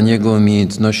tylko dla niego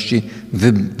umiejętności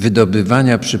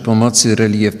wydobywania przy pomocy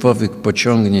reliefowych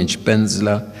pociągnięć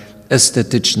pędzla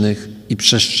estetycznych i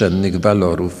przestrzennych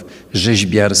walorów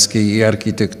rzeźbiarskiej i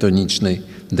architektonicznej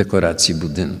dekoracji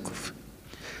budynków.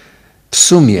 W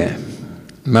sumie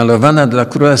malowana dla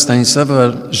króla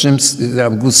Stanisława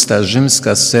Augusta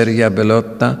rzymska seria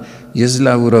Bellotta jest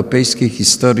dla europejskiej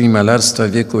historii malarstwa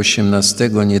wieku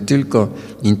XVIII nie tylko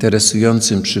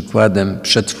interesującym przykładem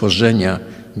przetworzenia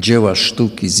dzieła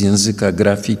sztuki z języka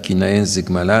grafiki na język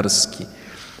malarski,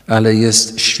 ale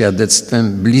jest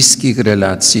świadectwem bliskich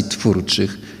relacji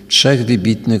twórczych trzech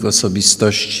wybitnych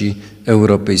osobistości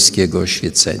europejskiego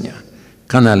oświecenia: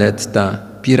 Canaletta,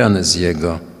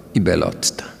 Piranesiego i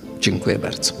Bellotta. Dziękuję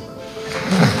bardzo.